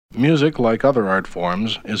Music, like other art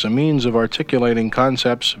forms, is a means of articulating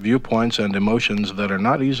concepts, viewpoints, and emotions that are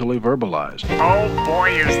not easily verbalized. Oh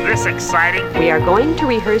boy, is this exciting! We are going to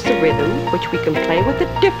rehearse a rhythm which we can play with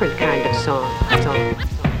a different kind of song.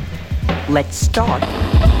 Let's start.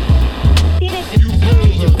 You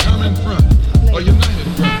fools of common front or united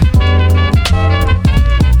front.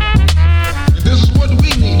 And this is what we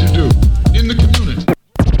need to do in the community.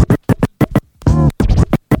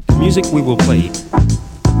 The music we will play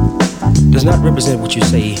does not represent what you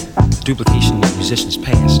say, the duplication of musicians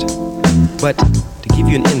past, but to give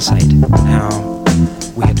you an insight on how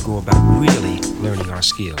we had to go about really learning our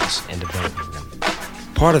skills and developing them.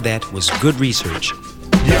 Part of that was good research,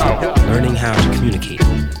 learning how to communicate,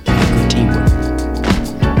 good teamwork.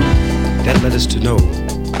 That led us to know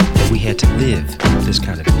that we had to live this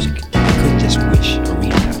kind of music. We couldn't just wish or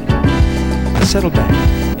read about it. Now settle back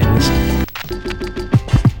and listen.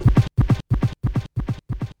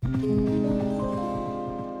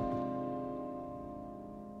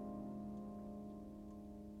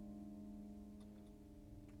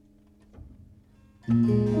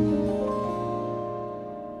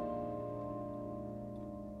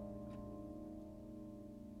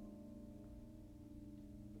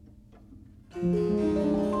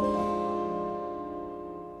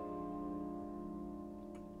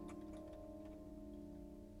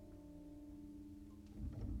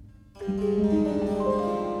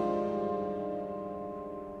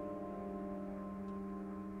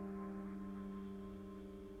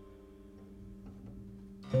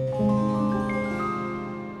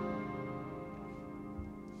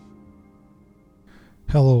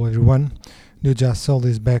 Hello everyone, New Jazz Soul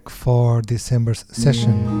is back for December's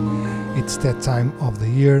session. It's that time of the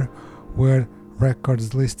year where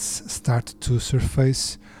records lists start to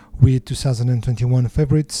surface with 2021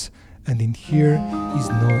 favorites, and in here is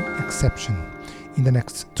no exception. In the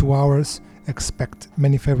next 2 hours, expect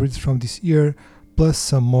many favorites from this year, plus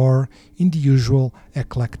some more in the usual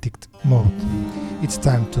eclectic mode. It's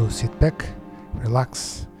time to sit back,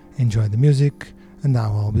 relax, enjoy the music, and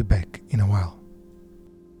now I'll be back in a while.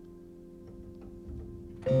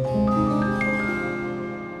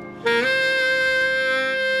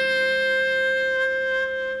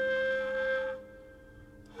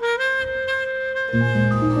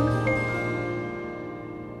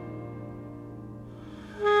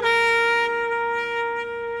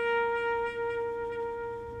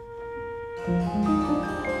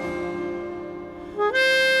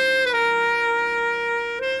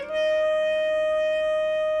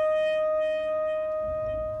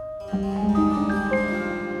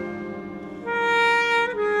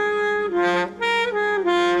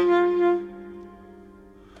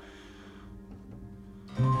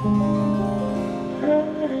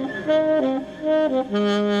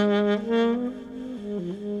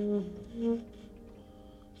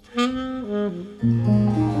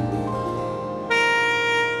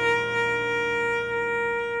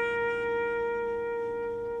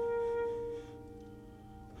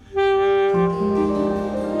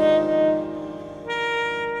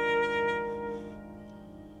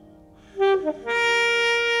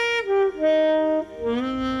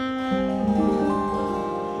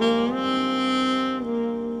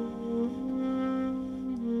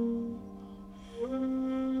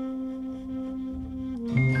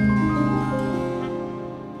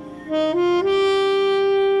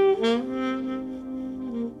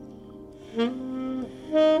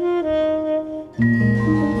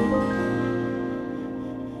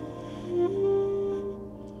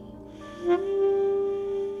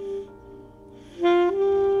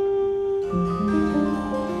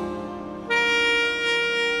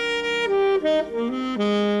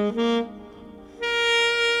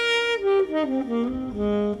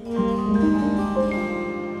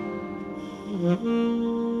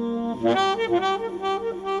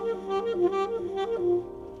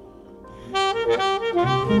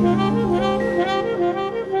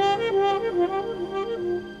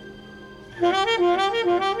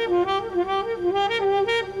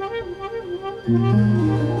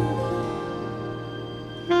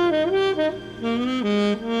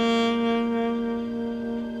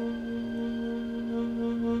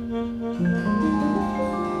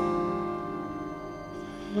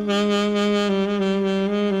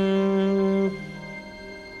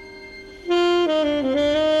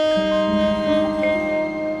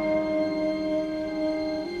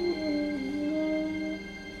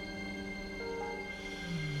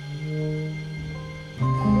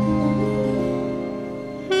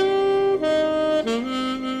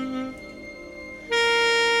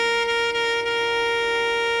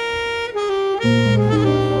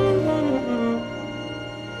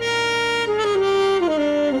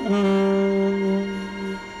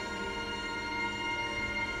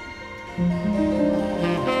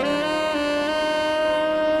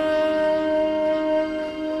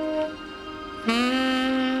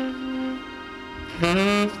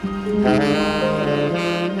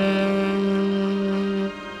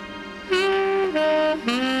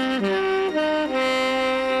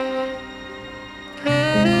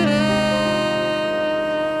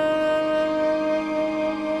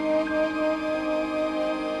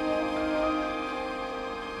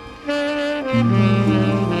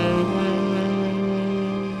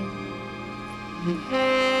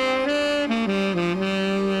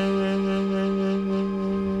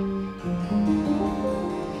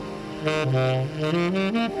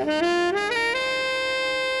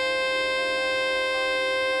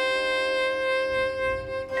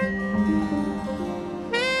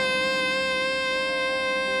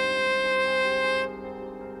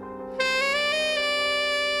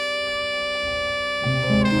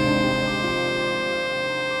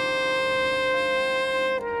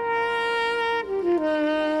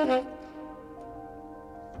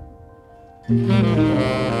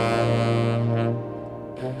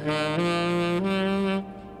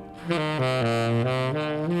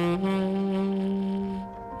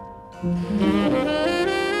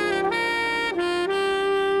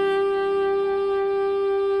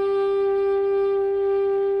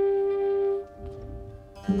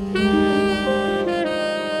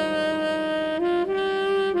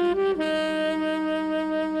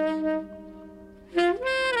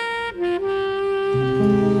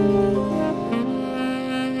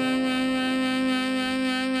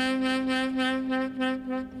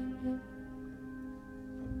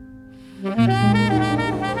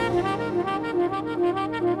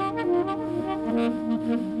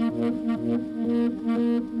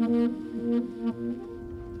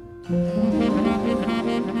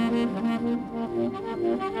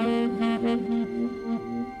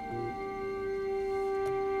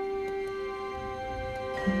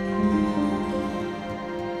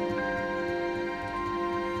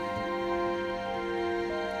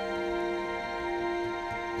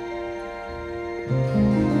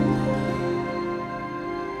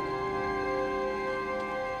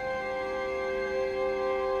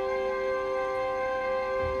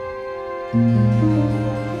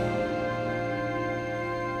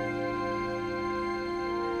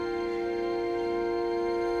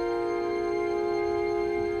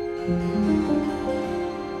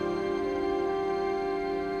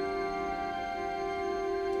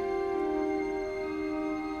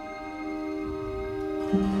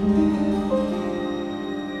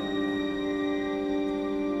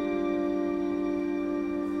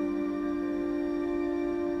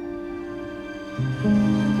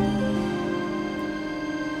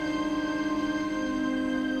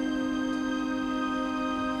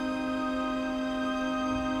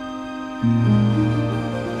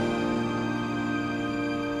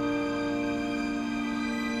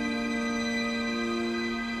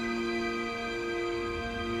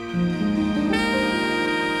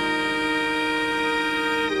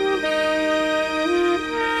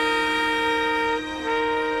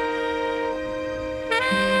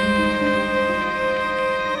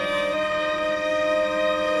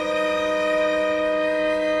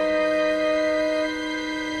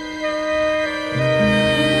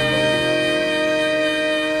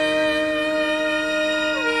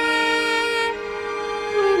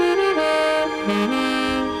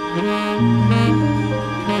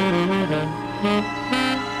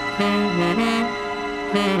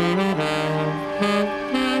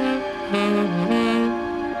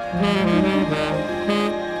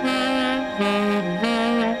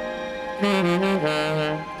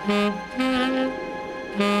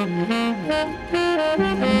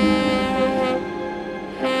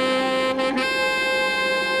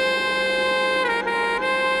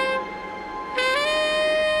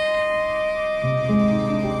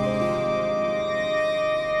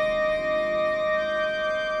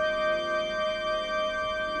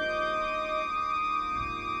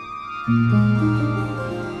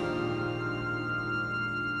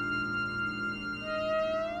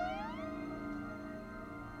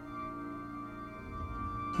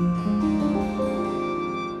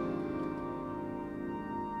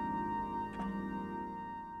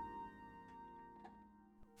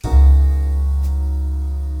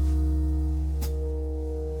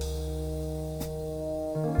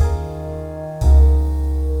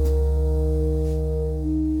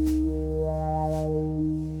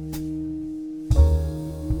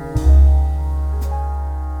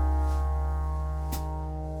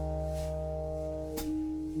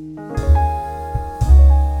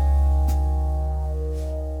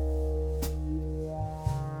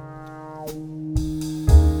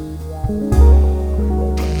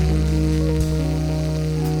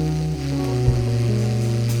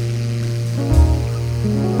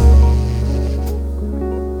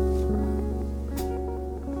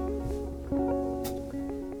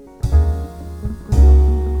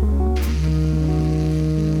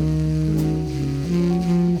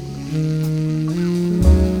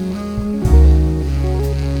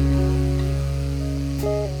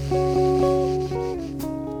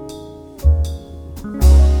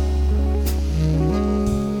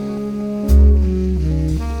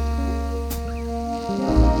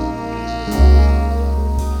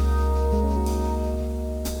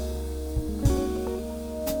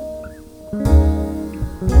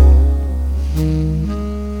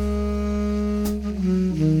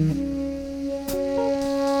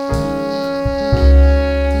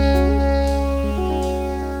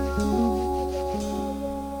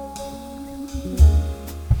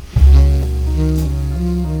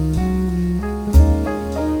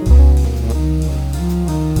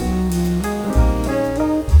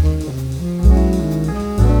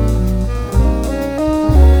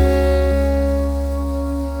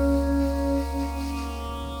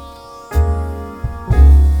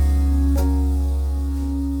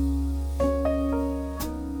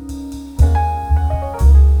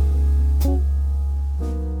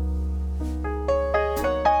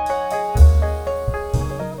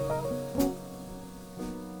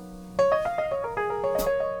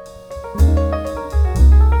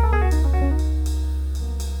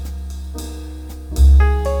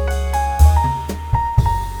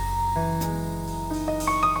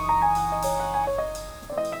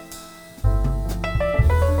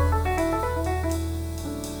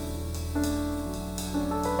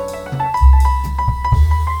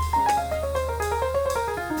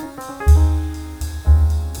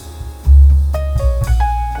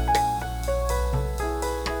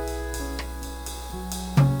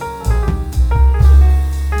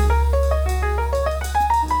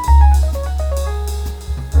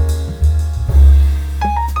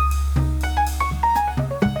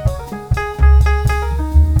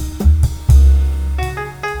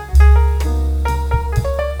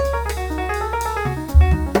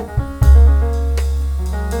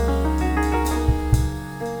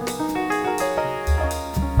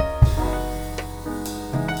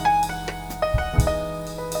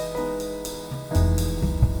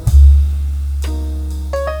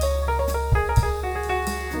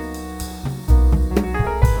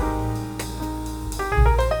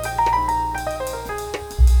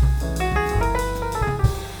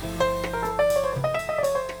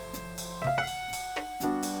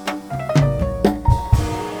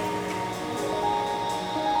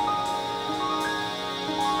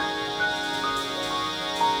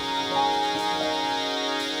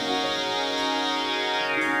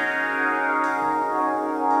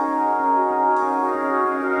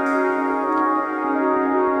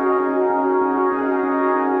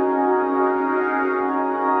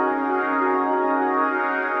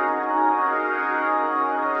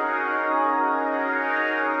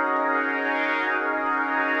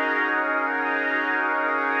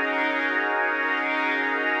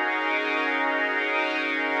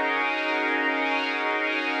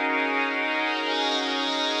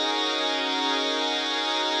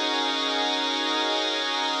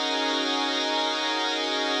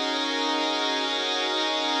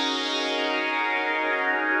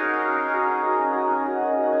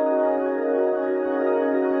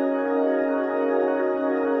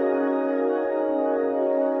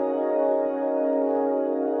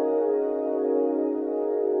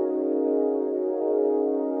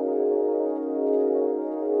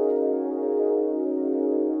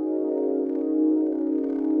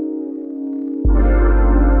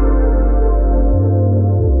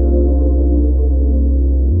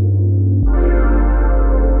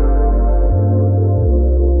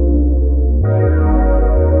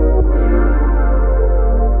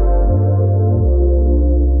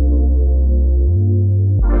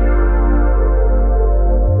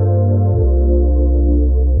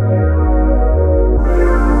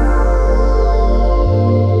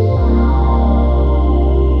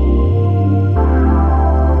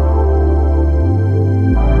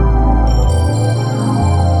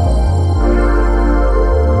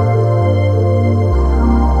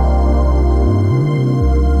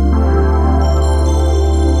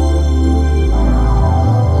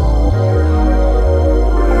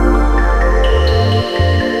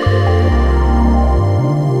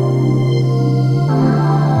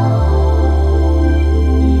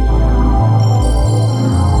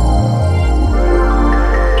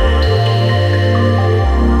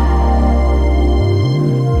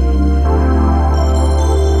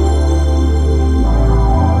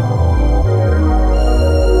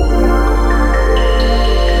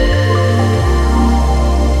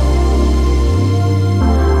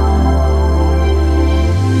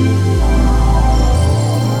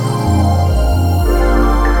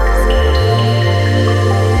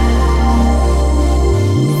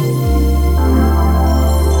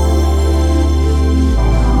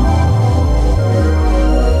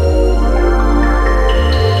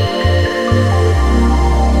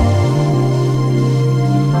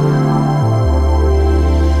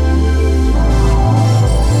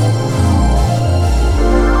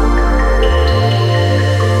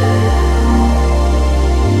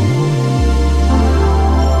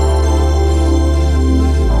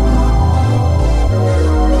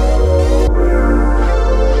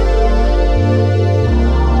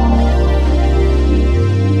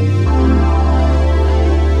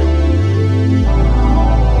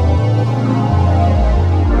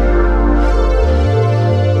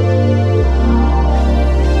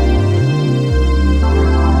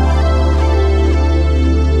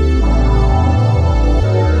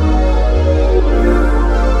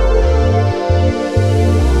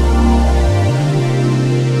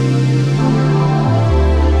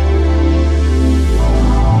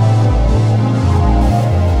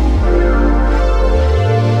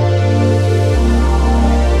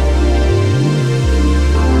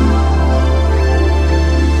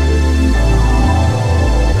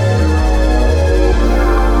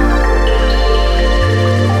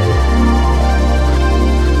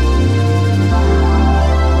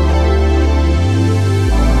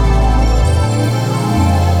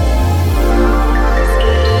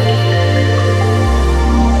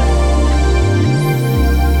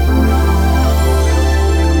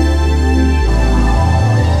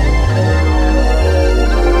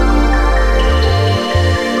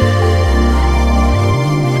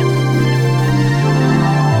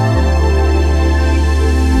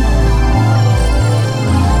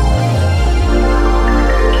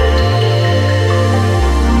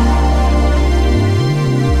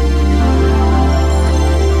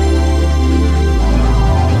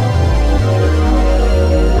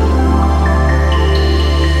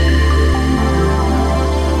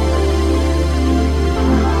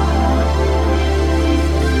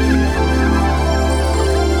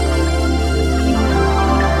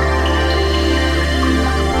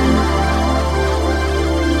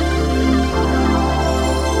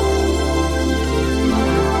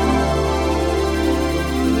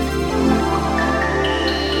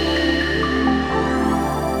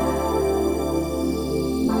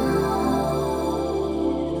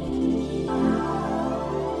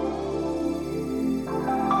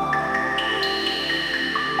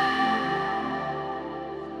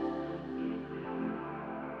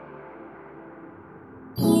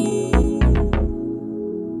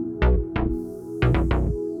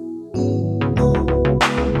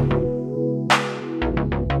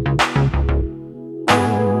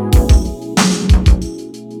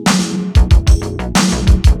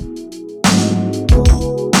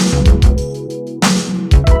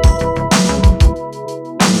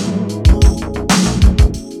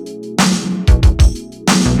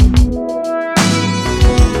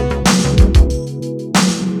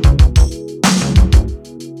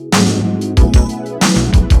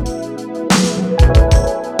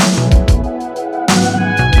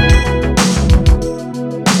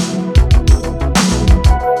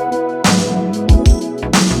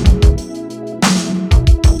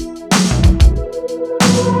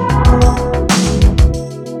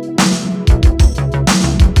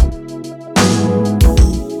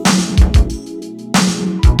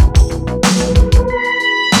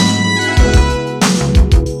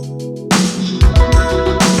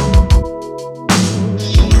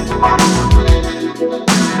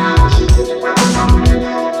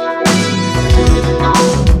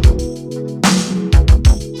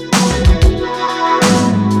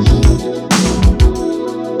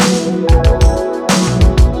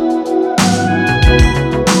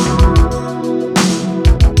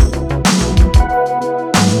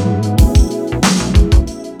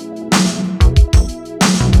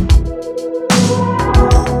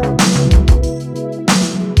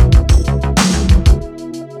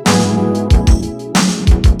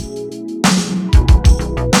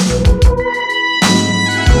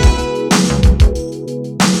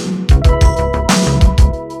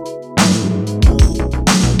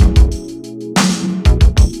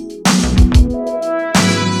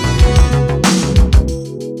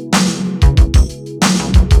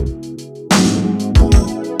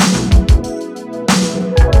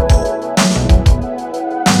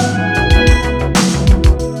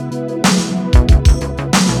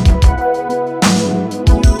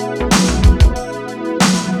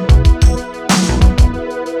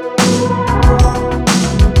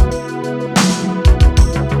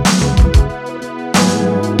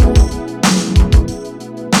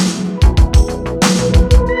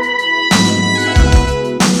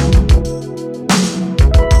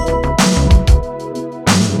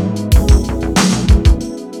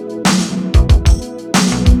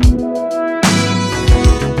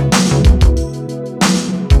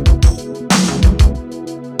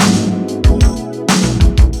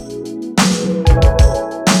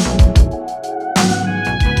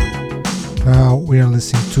 we are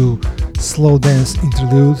listening to Slow Dance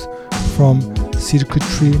Interlude from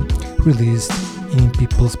Circuitry, released in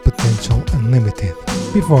People's Potential Unlimited.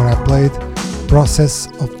 Before I played Process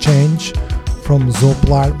of Change from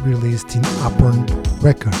Zoplar, released in Aporn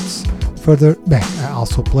Records. Further back I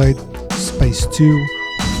also played Space 2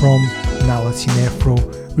 from Nala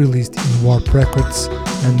Cinefro, released in Warp Records,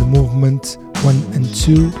 and the Movement 1 and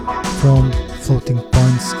 2 from Floating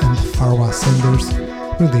Points and Farwa Sanders,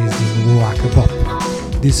 released in Ruaka Bop.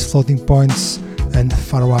 This Floating Points and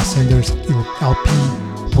Farwa Sanders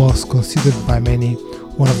LP was considered by many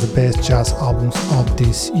one of the best jazz albums of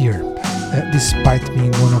this year. Despite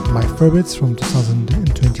being one of my favorites from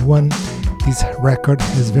 2021, this record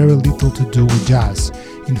has very little to do with jazz.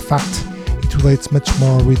 In fact, it relates much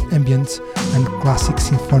more with ambient and classic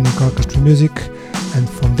symphonic orchestra music, and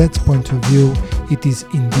from that point of view, it is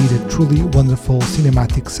indeed a truly wonderful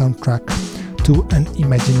cinematic soundtrack to an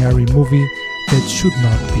imaginary movie that should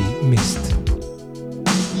not be missed.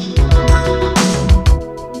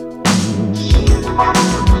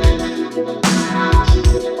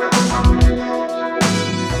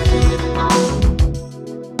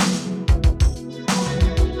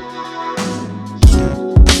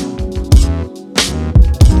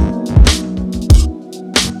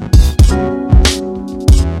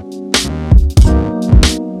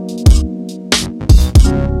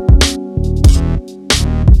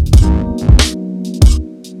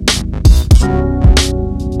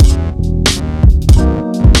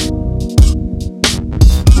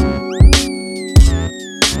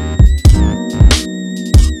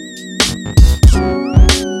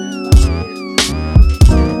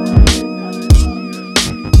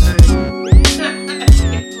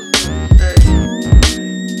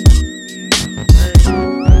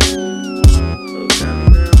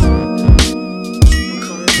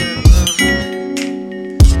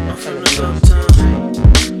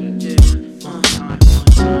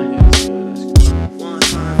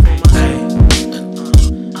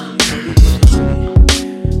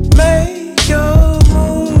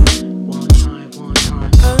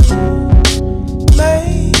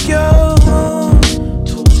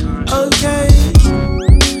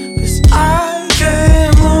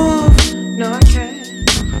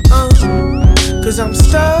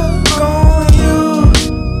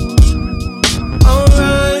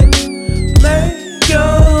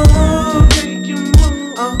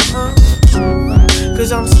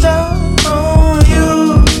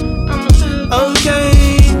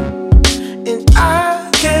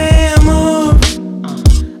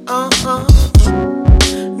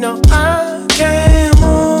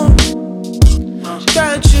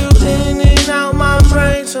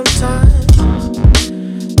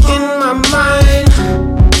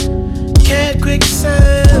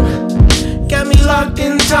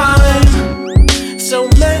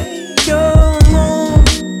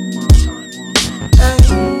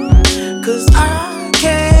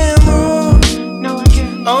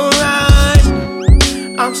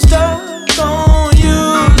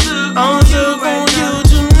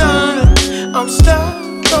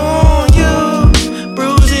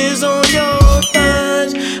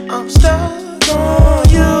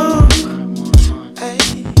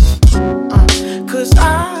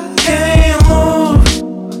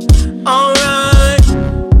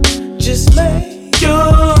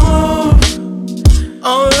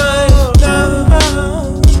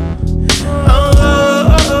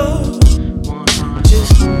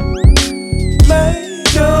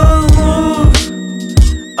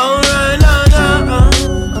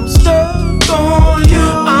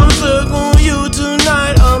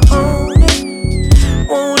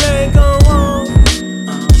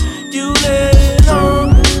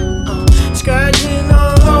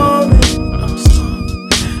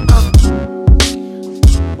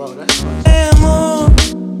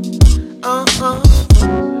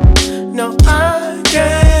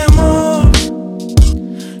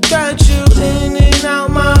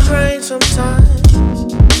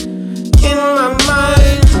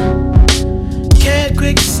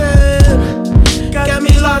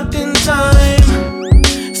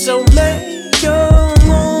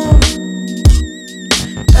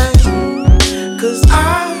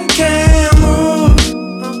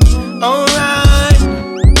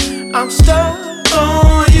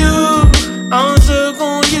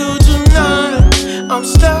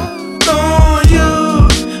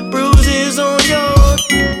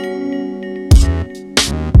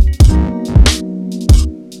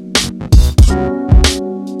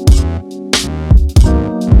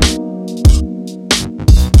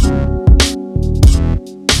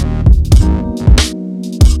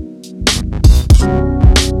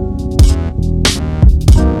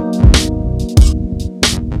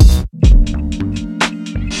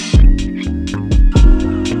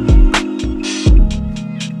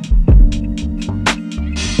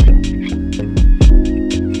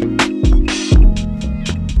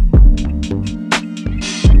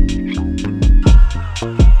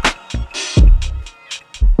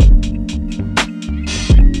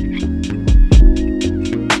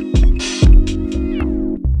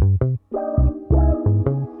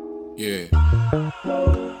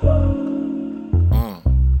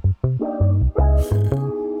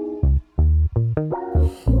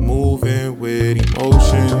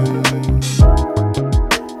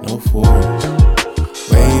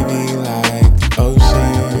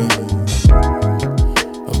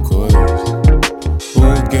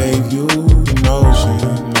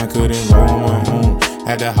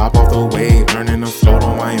 wave, learning to float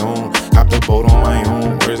on my own. Hop the boat on my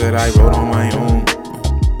own, words that I wrote on my own.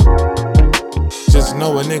 Just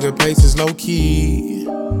know a nigga place is low key.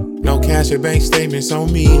 No cash or bank statements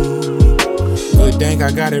on me. Good dang,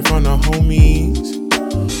 I got it from the homies.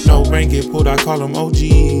 No rank get pulled, I call them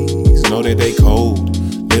OGs. Know that they cold,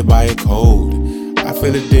 live by a code. I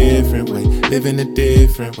feel a different way, live in a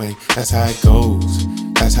different way. That's how it goes,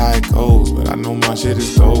 that's how it goes. But I know my shit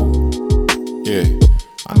is gold. Yeah,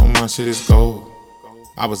 I know my shit is gold.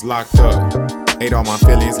 I was locked up, ate all my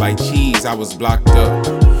feelings like cheese, I was blocked up.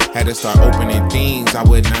 Had to start opening things I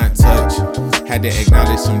would not touch. Had to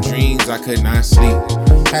acknowledge some dreams I could not sleep.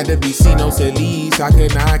 Had to be Sinos at least, I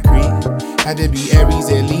could not creep. Had to be Aries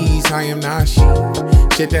at least, I am not she.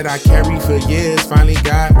 Shit that I carry for years finally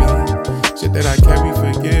got me. Shit that I carry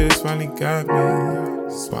for years finally got me.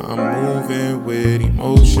 That's why I'm moving with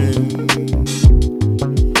emotion.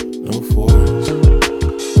 No force,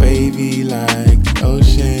 wavy like the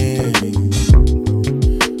ocean.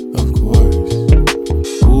 Of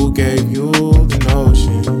course, who gave you the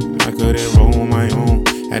notion? I couldn't roll on my own.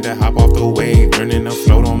 Had to hop off the wave, learning to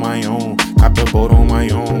float on my own. Cop the boat on my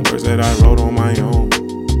own, words that I wrote on my own.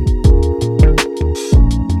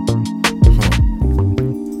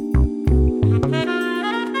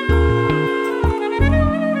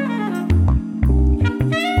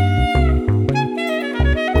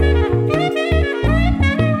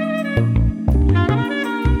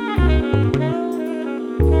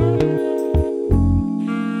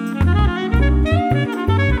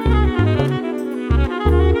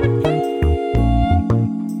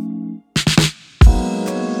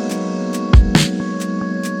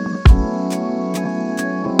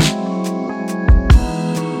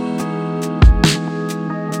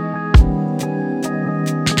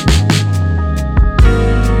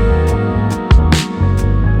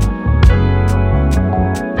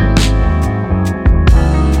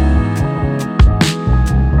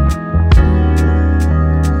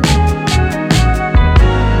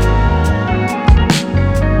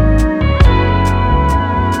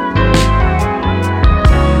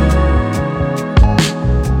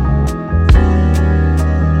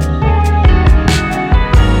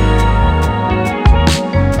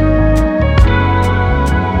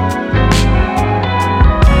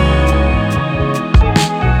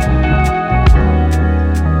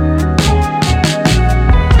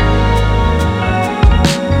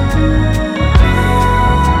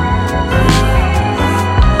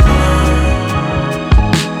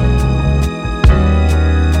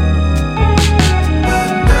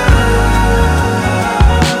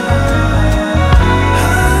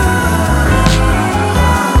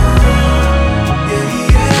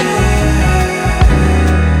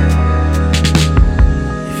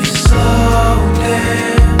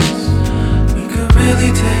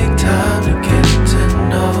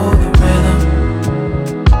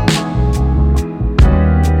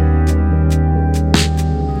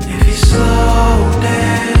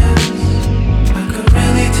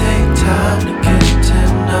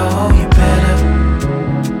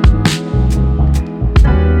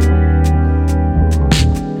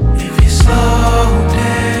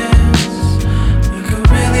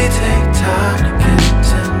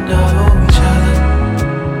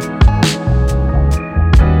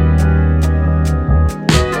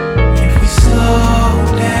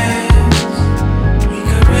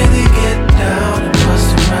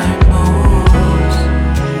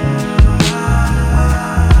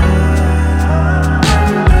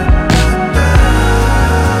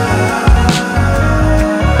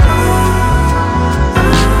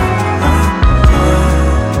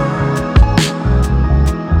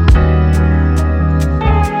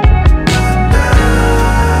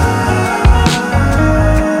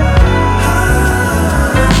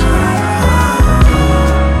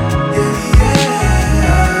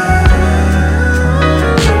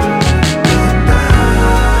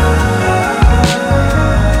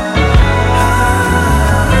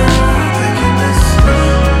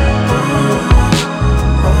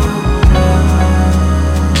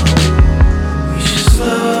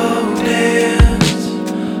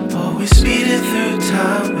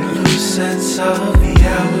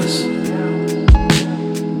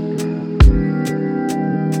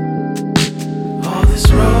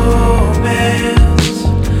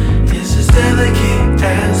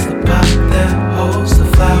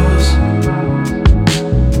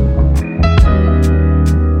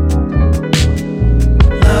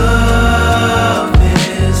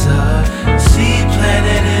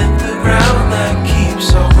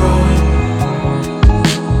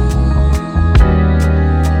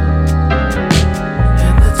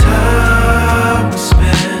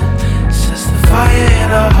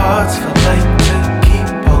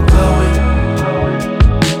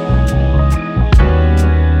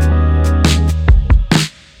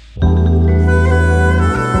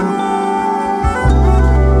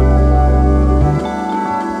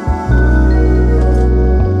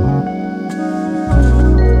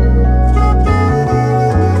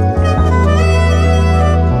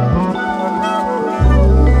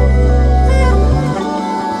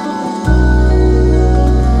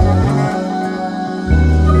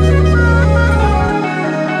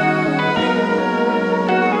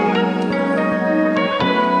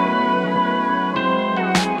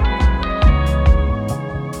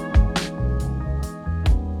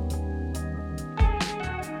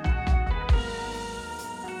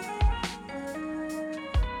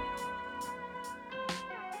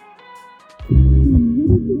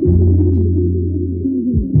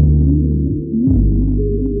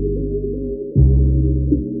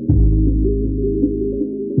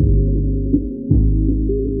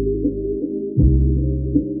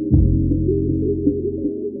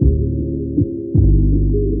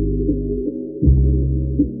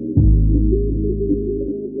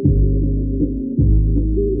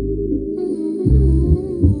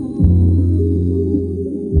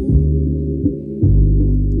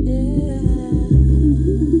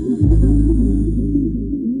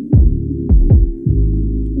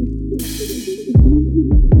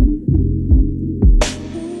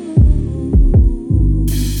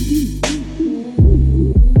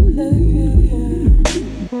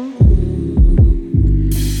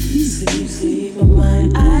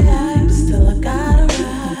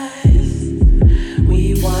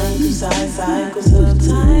 cycles of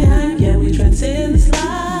time. Yeah, we transcend this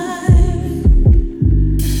life.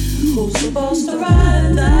 Who's supposed to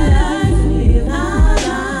ride or die? Me and I.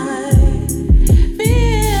 Me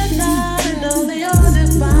and I know they all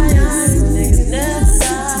define. Niggas never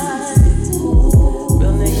die.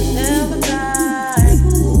 Real niggas never die.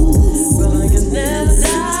 Real niggas never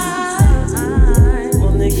die.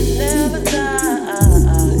 Real niggas never die.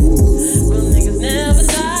 Real niggas never die.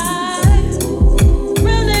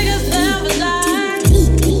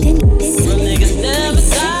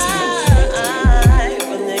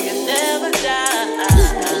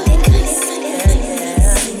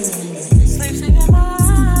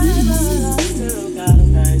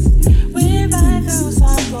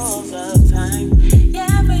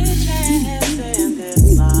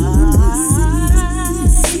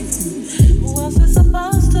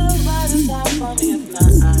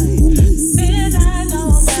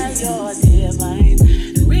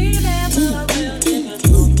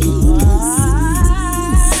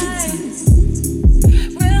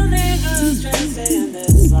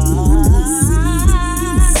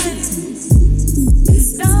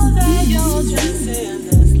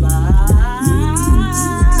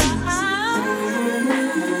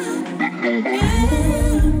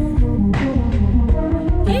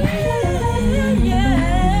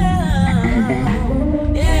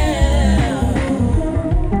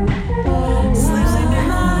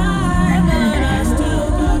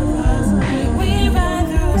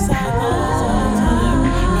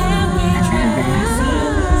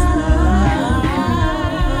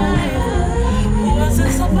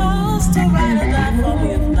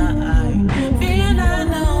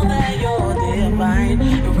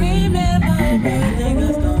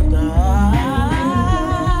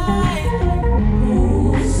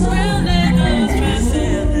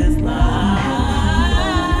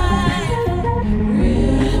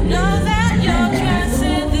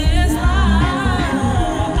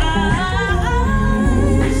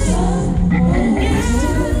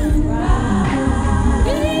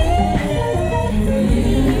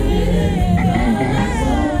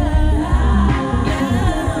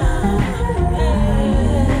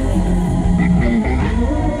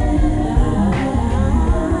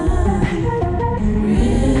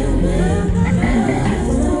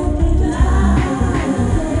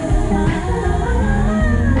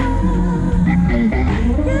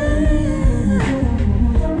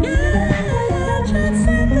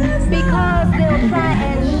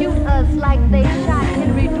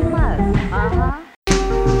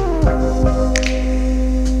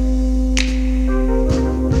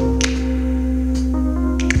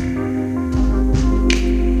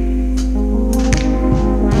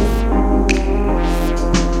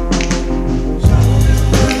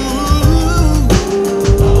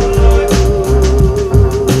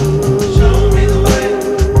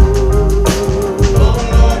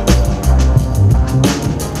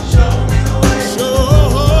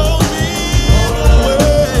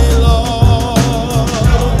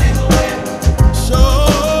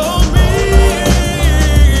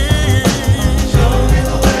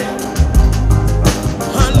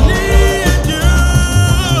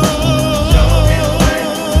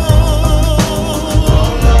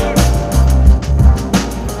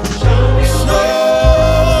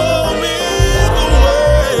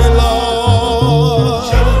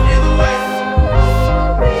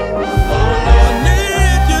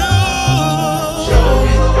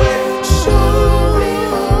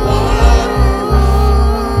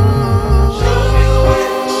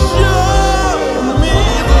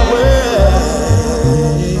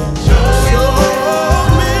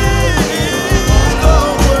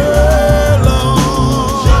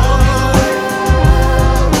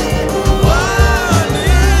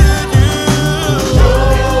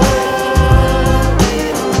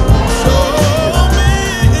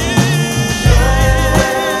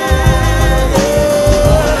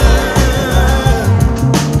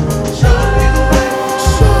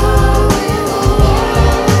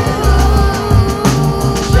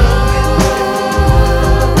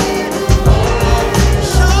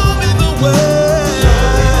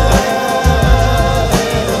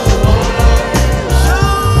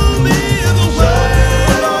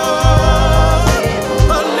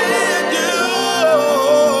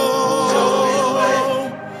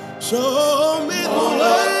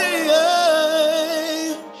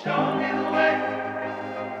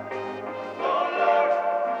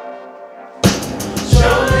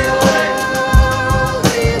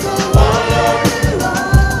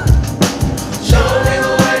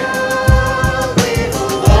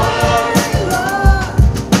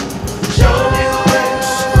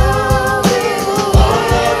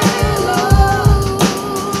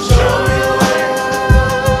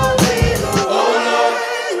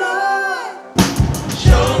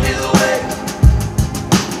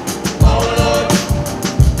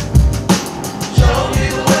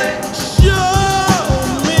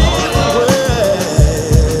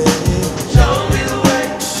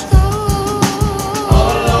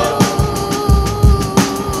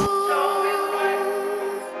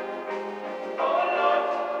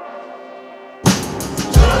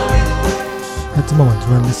 At the moment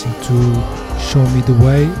we're listening to Show Me the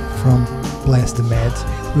Way from Bless the Mad,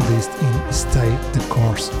 released in Stay the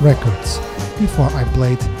Course Records. Before I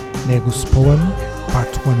played Negus Poem,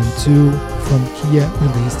 Part 1 and 2 from Kia,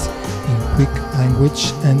 released in Quick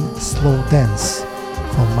Language, and Slow Dance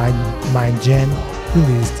from Mind Jam,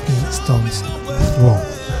 released in Stone's Throw.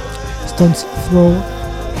 Stone's Throw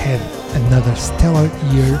had another stellar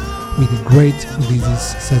year with great releases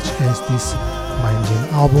such as this Mind Jam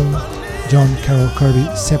album, John Carroll Kirby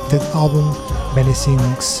Septet album, Benny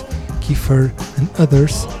Sings, Kiefer, and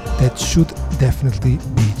others that should definitely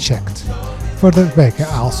be checked. Further back I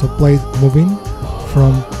also played Moving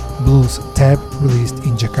from Blues Tab, released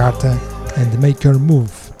in Jakarta, and Make Your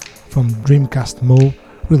Move from Dreamcast Mo,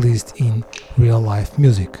 released in Real Life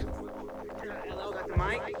Music.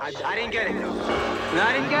 I didn't get it. No,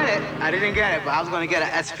 I didn't get it, but I was gonna get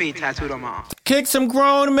an SP tattooed on my arm. Kick some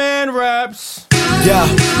grown man raps. Yeah.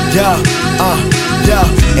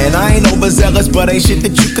 And I ain't overzealous, but ain't shit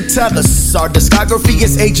that you could tell us. Our discography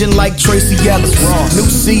is aging like Tracy Ellis. New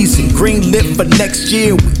season, green lit for next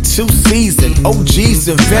year. We 2 seasoned OGs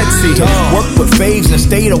and vetsy. Worked with faves and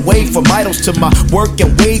stayed away from idols till my work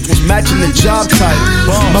and wage was matching the job title.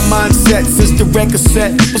 My mindset since the record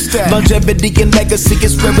set, what's that? Longevity and legacy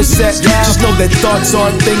is where it's at. Just know that thoughts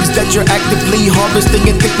are things that you're actively harvesting,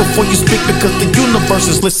 and think before you speak because the universe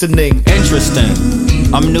is listening. Interesting.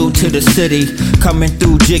 I'm new to the city, coming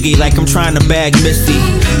through jiggy like I'm trying to bag Missy.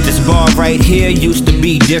 This bar right here used to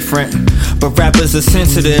be different, but rappers are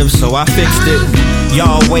sensitive, so I fixed it.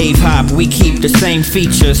 Y'all wave hop, we keep the same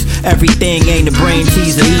features. Everything ain't a brain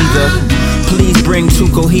teaser either. Please bring 2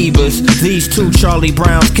 Cohibas. These 2 Charlie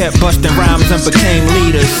Browns kept busting rhymes and became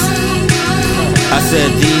leaders. I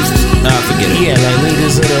said these, nah, forget it. Yeah, like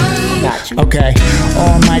leaders of the... Okay,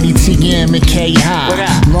 Almighty TM and K High.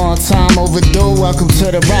 Long time overdue, welcome to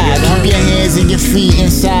the ride. Keep your hands and your feet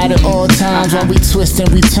inside at all times while we twist and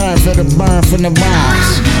return for the burn from the rhymes.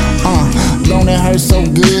 Don't it hurt so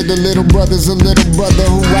good? The little brother's a little brother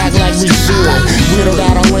who act like we should. Whittled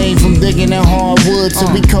out our lane from digging in hardwood till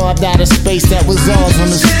we carved out a space that was ours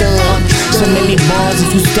understood. So many bars,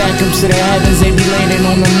 if you stack them to the heavens, they be landing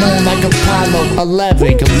on the moon like Apollo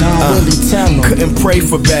 11. Really tell them. Couldn't pray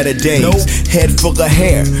for better days. Nope. Head full of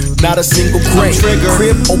hair, not a single grain.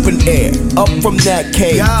 Crib open air, up from that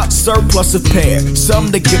cave. Surplus of pair,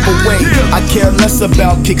 some to give away. I care less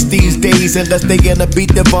about kicks these days unless they gonna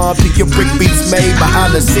beat the bomb. Pick your brick beats made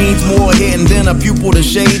behind the scenes, more hidden than a pupil to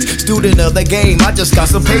shades. Student of the game, I just got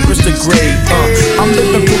some papers to grade. I'm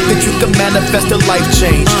living proof that you can manifest a life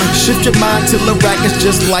change. Shift your mind till the rack is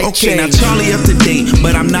just like okay, change. Now Charlie up to date,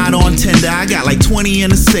 but I'm not on Tinder. I got like 20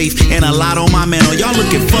 in the safe and a lot on my mantle. Y'all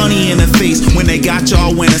looking funny in the face when they got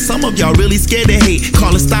y'all winning. Some of y'all really scared to hate,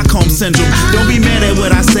 call it Stockholm Syndrome. Don't be mad at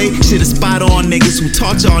what I say, shit is spot on niggas who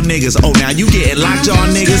taught y'all niggas. Oh, now you getting locked y'all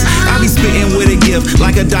niggas. I be spitting with a gift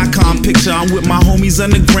like a .com picture. I'm with my homies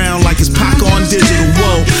underground like it's Pac on digital.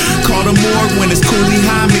 Whoa, call the morgue when it's Cooley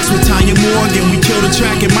High mixed with Tanya Morgan. We kill the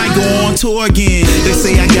track and might go on tour again. They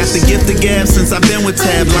say I got the gift of gab since I've been with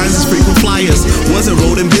Tab. Lines is frequent flyers. Wasn't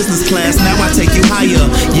rode in business class, now I take you higher.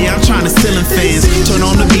 Yeah, I'm trying to ceiling fans. Turn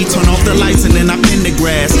on the beat, turn off the lights, and then I pin the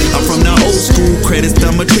grass. I'm from the old school, credits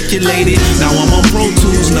done matriculated. Now I'm on Pro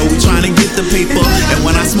Tools, know we trying to get the paper. And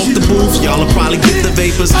when I smoke the booth, y'all will probably get the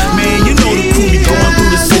vapors. Man, you know the crew be going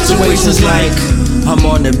through the situations like I'm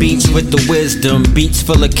on the beach with the wisdom, beats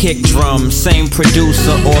full of kick drums. Same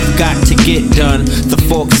producer, off got to get done. The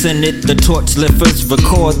forks in it, the torch lifters,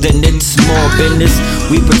 record then it's more business.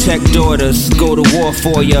 We protect daughters, go to war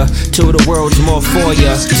for ya, till the world's more for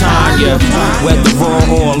ya. Tanya, whether raw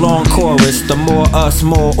or long chorus, the more us,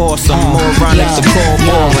 more awesome, more rhyme like the core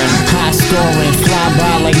boring. High scoring, fly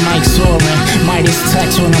by like Mike Soren. Midas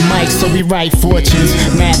touch on the mic, so we write fortunes.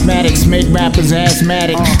 Mathematics make rappers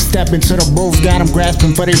asthmatic. Step into the booth, got them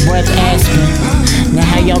grasping for their breath, asking. Now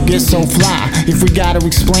how y'all get so fly? If we gotta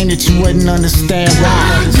explain it, you wouldn't understand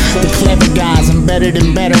why. The clever guys embedded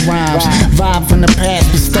in better rhymes. Vibe from the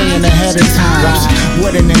past, but staying ahead of times.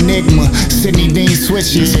 What an enigma, Sidney Dean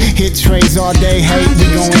switches. Hit trays all day, hate, we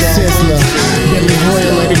going Sizzler. Billy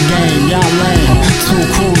Hoyle of the game, y'all lame. Two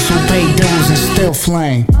crews who pay dues and still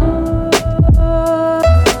flame.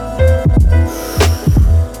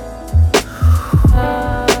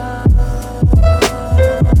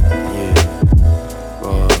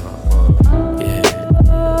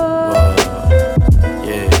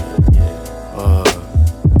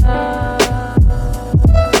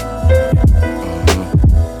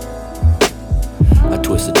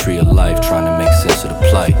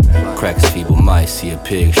 See a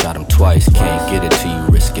pig, shot him twice. Can't get it till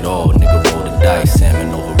you risk it all. Nigga roll the dice,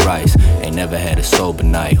 salmon over rice. Ain't never had a sober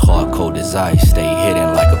night, hard cold as ice. Stay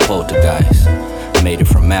hidden like a poltergeist. Made it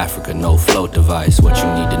from Africa, no float device. What you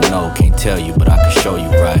need to know, can't tell you, but I can show you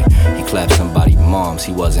right. He clapped somebody's moms,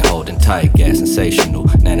 he wasn't holding tight. Gas sensational,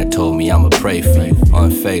 Nana told me I'ma pray for you.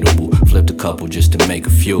 Unfadable, flipped a couple just to make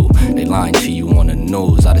a few. They lying to you on the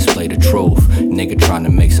news, I display the truth. Nigga trying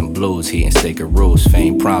to make some blues, he in sacred rules.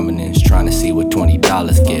 Fame prominence, trying to see what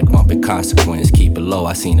 $20 get. Bumping consequence, keep it low,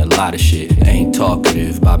 I seen a lot of shit. Ain't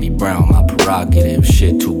talkative, Bobby Brown, my prerogative.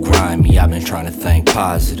 Shit too grimy, I've been trying to think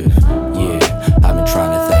positive. Yeah, I've been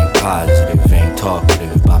trying to think positive, ain't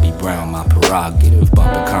talkative. Bobby Brown, my prerogative.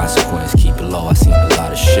 Bumping consequence, keep it low, I seen a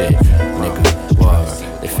lot of shit. Nigga,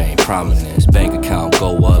 word, they fame prominence. Bank account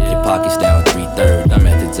go up, your pockets down 3/3. The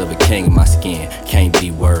methods of a king in my skin, can't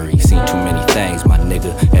be worried. Seen too many things, my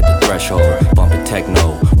nigga, at the threshold. Bumping techno,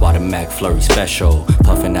 while the Mac flurry special.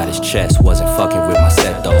 Puffing out his chest, wasn't fucking with my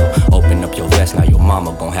set though. Open up your vest, now your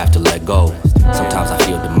mama gon' have to let go. Sometimes I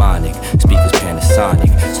feel demonic, speakers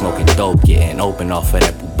Panasonic. Smoking dope, getting open off of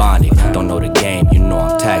that bubonic. Don't know the game, you know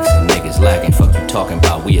I'm taxing. Niggas lagging, fuck you talking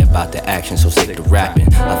about, we about the action, so sick to rapping.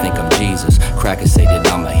 I think I'm Jesus, crackers say that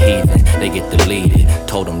I'm a heathen. They get deleted,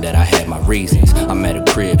 told them that I had my reasons. I'm at a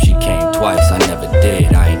crib, she came twice, I never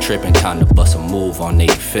did. I ain't tripping, time to bust a move on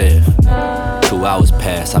 85th. 2 hours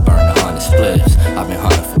past, I burned 100 spliffs. I've been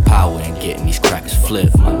hunting for power and getting these crackers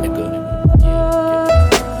flipped, my nigga.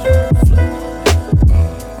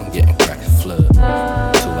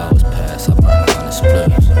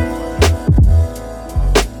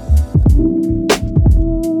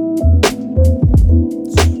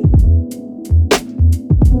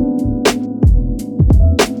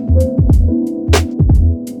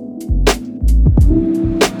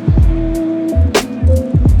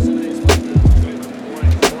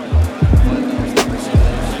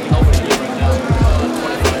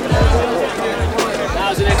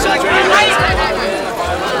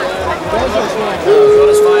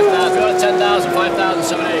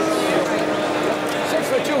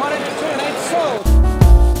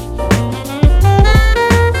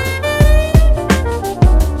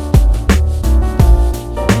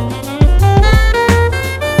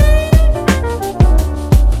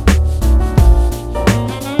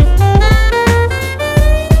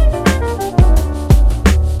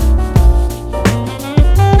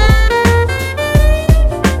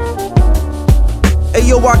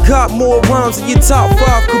 I got more rhymes than your top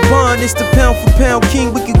 5 combined. It's the pound for pound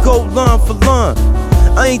king, we could go line for line.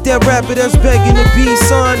 I ain't that rapper that's begging to be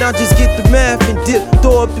signed. I just get the math and dip,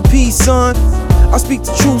 throw up the peace sign. I speak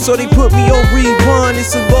the truth, so they put me on rewind.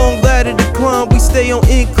 It's a long ladder to climb, we stay on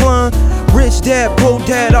incline. Rich dad, poor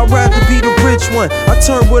dad, I'd rather be the rich one. I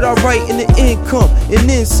turn what I write into income, and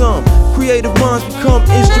then some. Creative minds become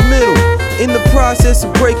instrumental. In the process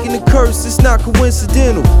of breaking the curse, it's not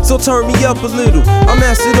coincidental. So turn me up a little. I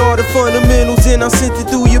mastered all the fundamentals, and I sent it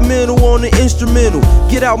through your mental on the instrumental.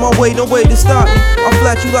 Get out my way, no way to stop me. I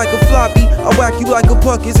flat you like a floppy, I whack you like a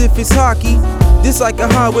puck as if it's hockey. This like a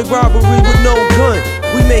highway robbery with no gun.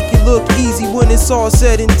 We make it look easy when it's all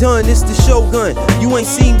said and done. It's the Shogun, you ain't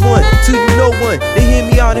seen one till you know one. They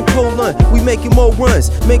hear me out in Poland, we making more runs.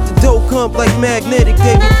 Make the dough come like magnetic,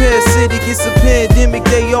 they be parasitic. It's a pandemic,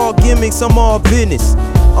 they all gimmicks. I'm all business,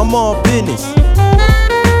 I'm all business.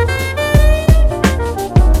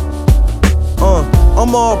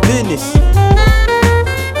 I'm all business.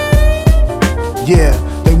 Yeah.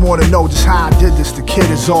 They wanna know just how I did this. The kid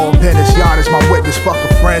is all business. Y'all is my witness. Fuck a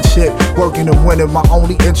friendship. Working and winning. My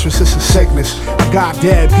only interest is a sickness. I got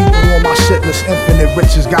dead people on my shit list. Infinite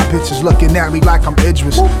riches. Got bitches looking at me like I'm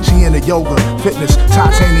Idris. She into yoga, fitness,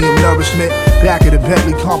 titanium nourishment. Back of the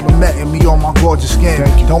Bentley complimenting me on my gorgeous skin.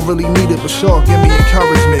 Don't really need it, but sure, give me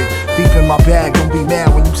encouragement. Deep in my bag, don't be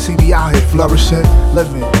mad when you see me out here flourishing.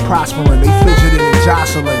 Living, prospering. They fidgeting and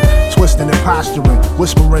jostling. Twisting and posturing.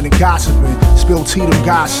 Whispering and gossiping. Spill tea, them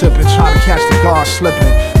guys sipping, trying to catch the guard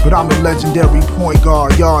slipping. But I'm the legendary point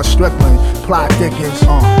guard, yard Strickland. Plot thickens,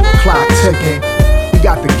 clock ticking. We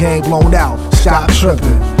got the game blown out, stop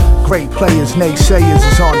tripping. Great players,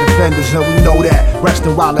 naysayers is our defenders, and we know that.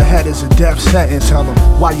 Resting while ahead is a death sentence. Tell them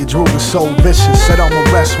why your drool is so vicious. Said I'ma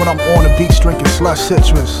rest when I'm on the beach drinking slush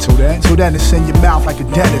citrus. Till then it's in your mouth like a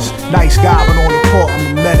dentist. Nice guy, but on the court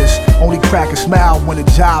I'm a menace. Only crack a smile when the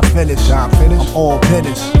job finished. I'm all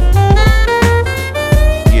business.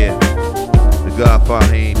 Yeah, the God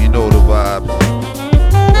Fahim, you know the vibes.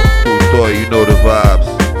 True story, you know the vibes.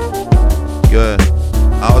 Yeah,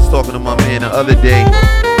 I was talking to my man the other day.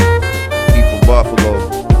 He from Buffalo.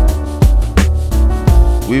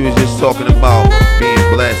 We was just talking about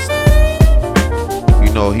being blessed.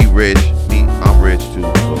 You know, he rich, me, I'm rich too.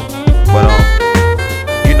 So, but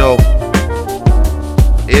you know,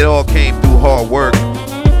 it all came through hard work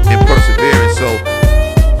and perseverance. So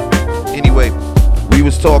anyway, we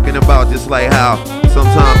was talking about just like how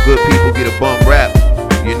sometimes good people get a bum rap,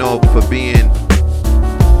 you know, for being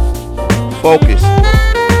focused.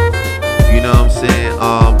 You know what I'm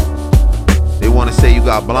saying? They want to say you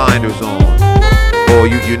got blinders on, or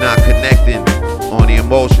you're not connecting on the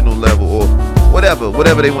emotional level, or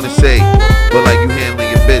whatever they want to say. But like, you handling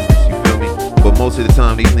your business, you feel me? But most of the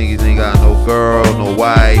time these niggas ain't got no girl, no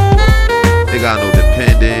wife, they got no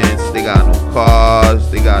dependents, they got no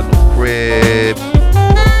cars, they got no cribs.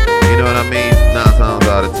 You know what I mean? 9 times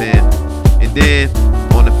out of 10. And then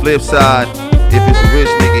on the flip side, if it's a rich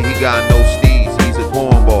nigga, he got no steez, he's a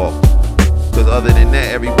cornball. Cause other than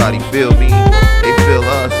that, everybody feel me, they feel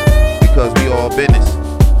us, because we all business.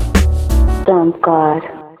 Dumb God.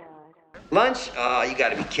 Lunch? Oh, you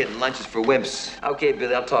gotta be kidding. Lunch is for wimps. Okay,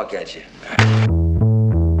 Billy, I'll talk at you.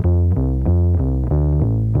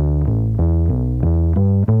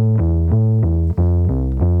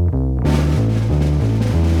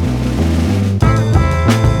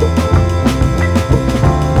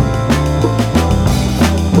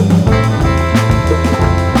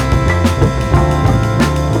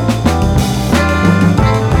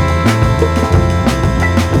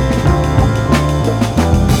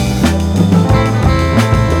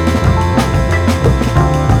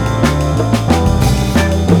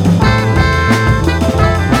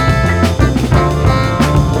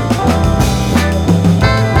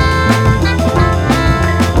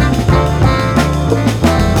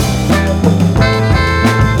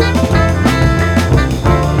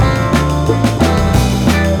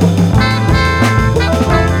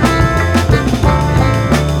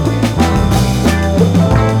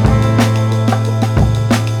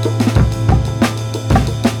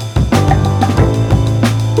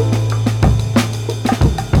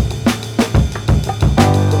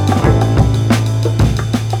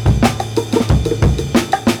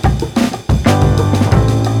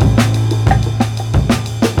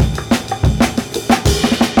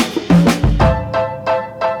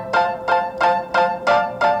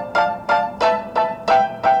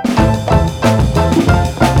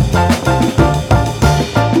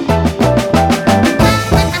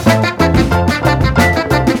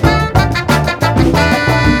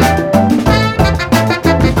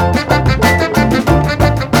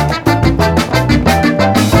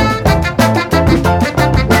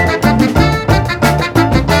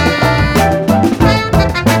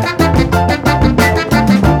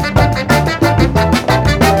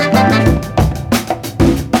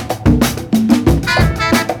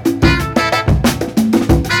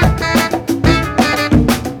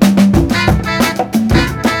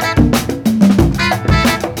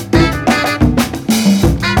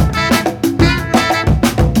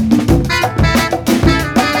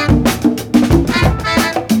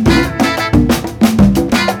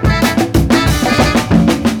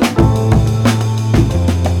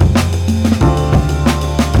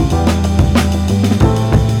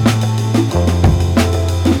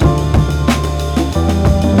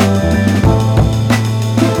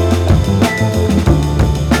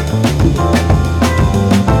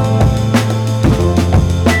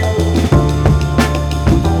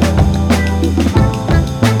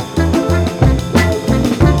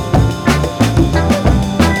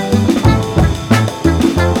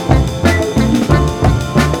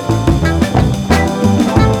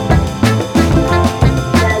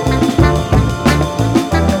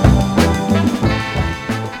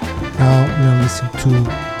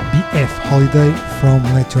 Holiday from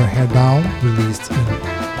Let Your Hair Down, released in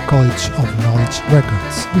College of Knowledge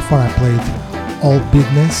Records. Before I played All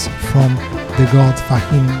Business from The God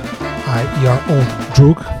Fahim I Your Old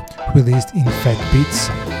Drug, released in Fat Beats,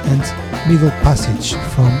 and Middle Passage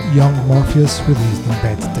from Young Morpheus, released in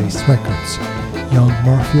Bad Taste Records. Young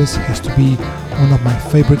Morpheus has to be one of my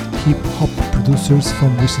favorite hip-hop producers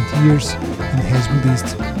from recent years and has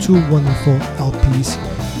released 2 wonderful LPs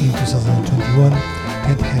in 2021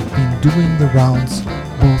 and have been doing the rounds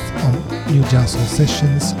both on New Jazz Soul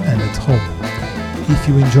sessions and at home. If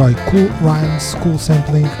you enjoy cool rhymes, cool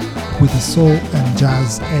sampling with a soul and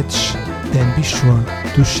jazz edge, then be sure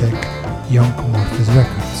to check Young Morpheus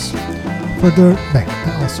Records. Further back,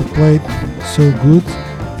 I also played So Good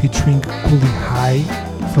featuring Coolie High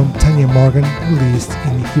from Tanya Morgan, released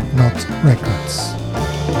in Hypnot Records.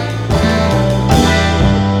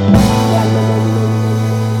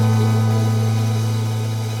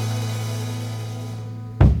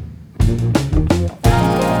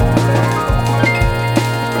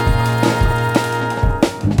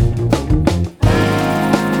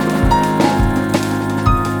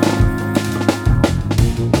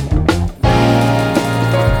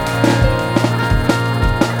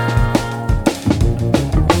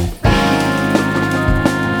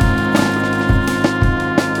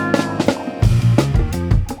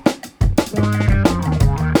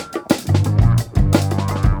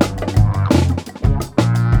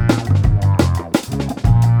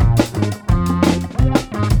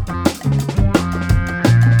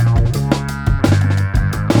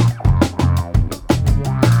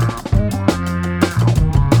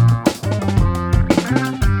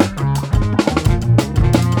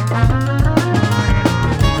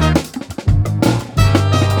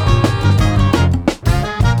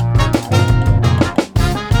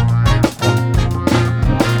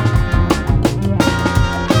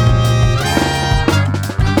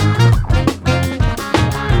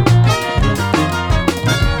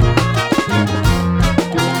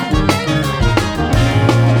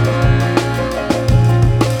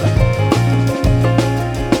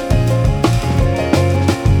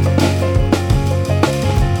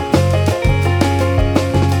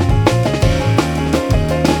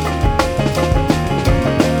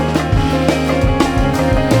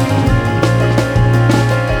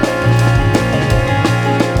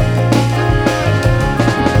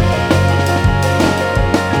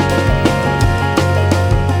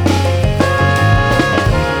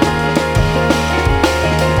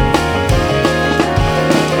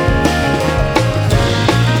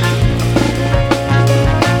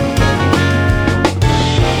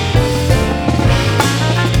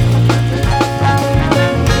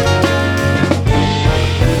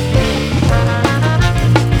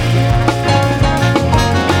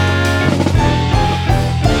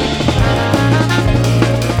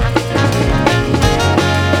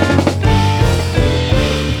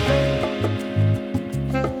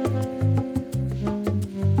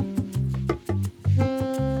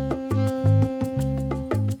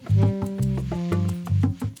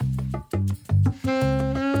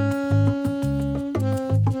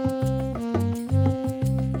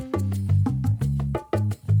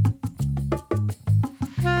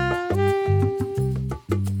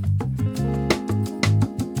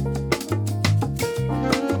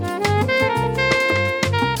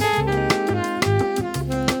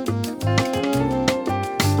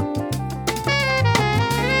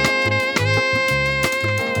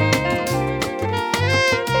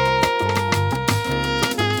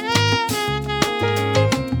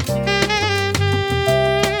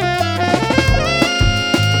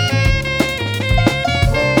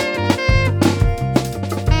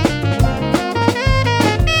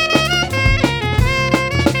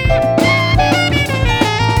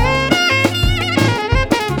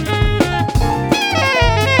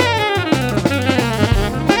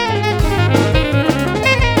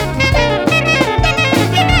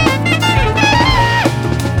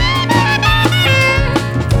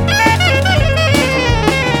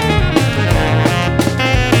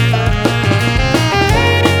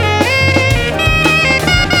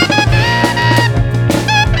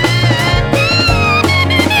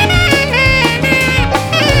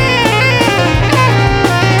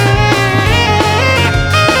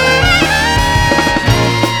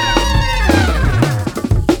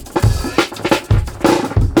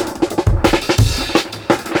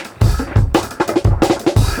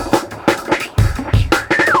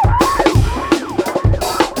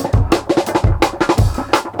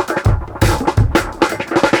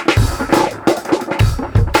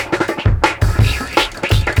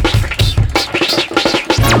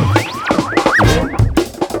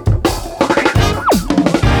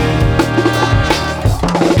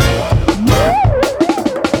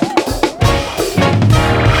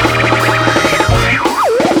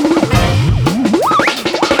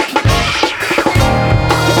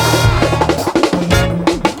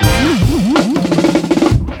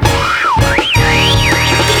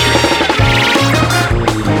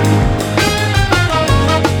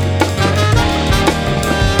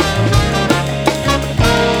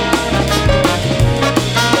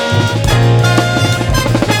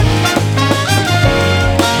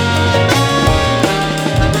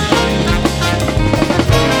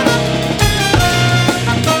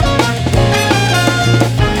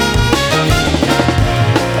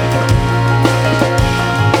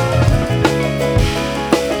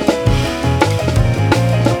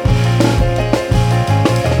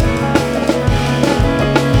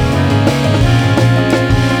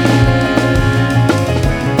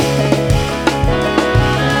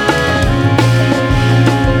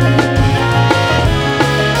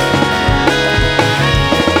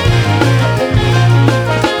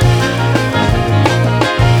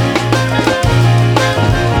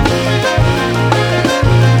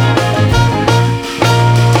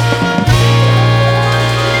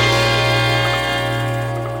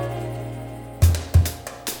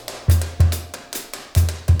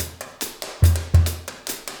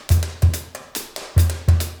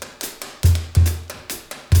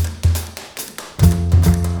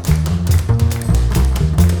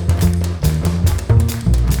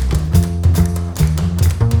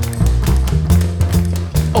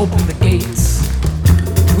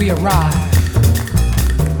 we arrive.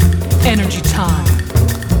 Energy time.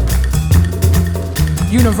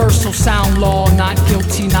 Universal sound law, not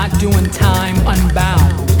guilty, not doing time,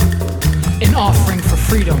 unbound. An offering for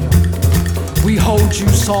freedom. We hold you,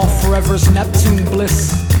 saw forever's Neptune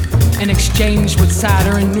bliss. In exchange with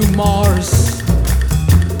Saturn, new Mars.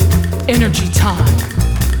 Energy time.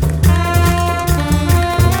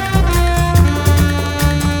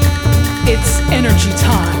 It's energy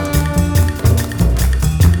time.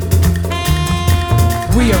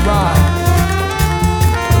 We arrive.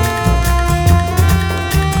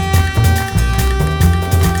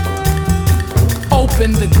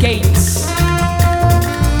 Open the gates.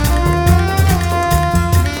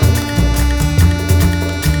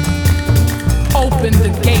 Open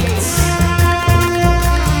the gates.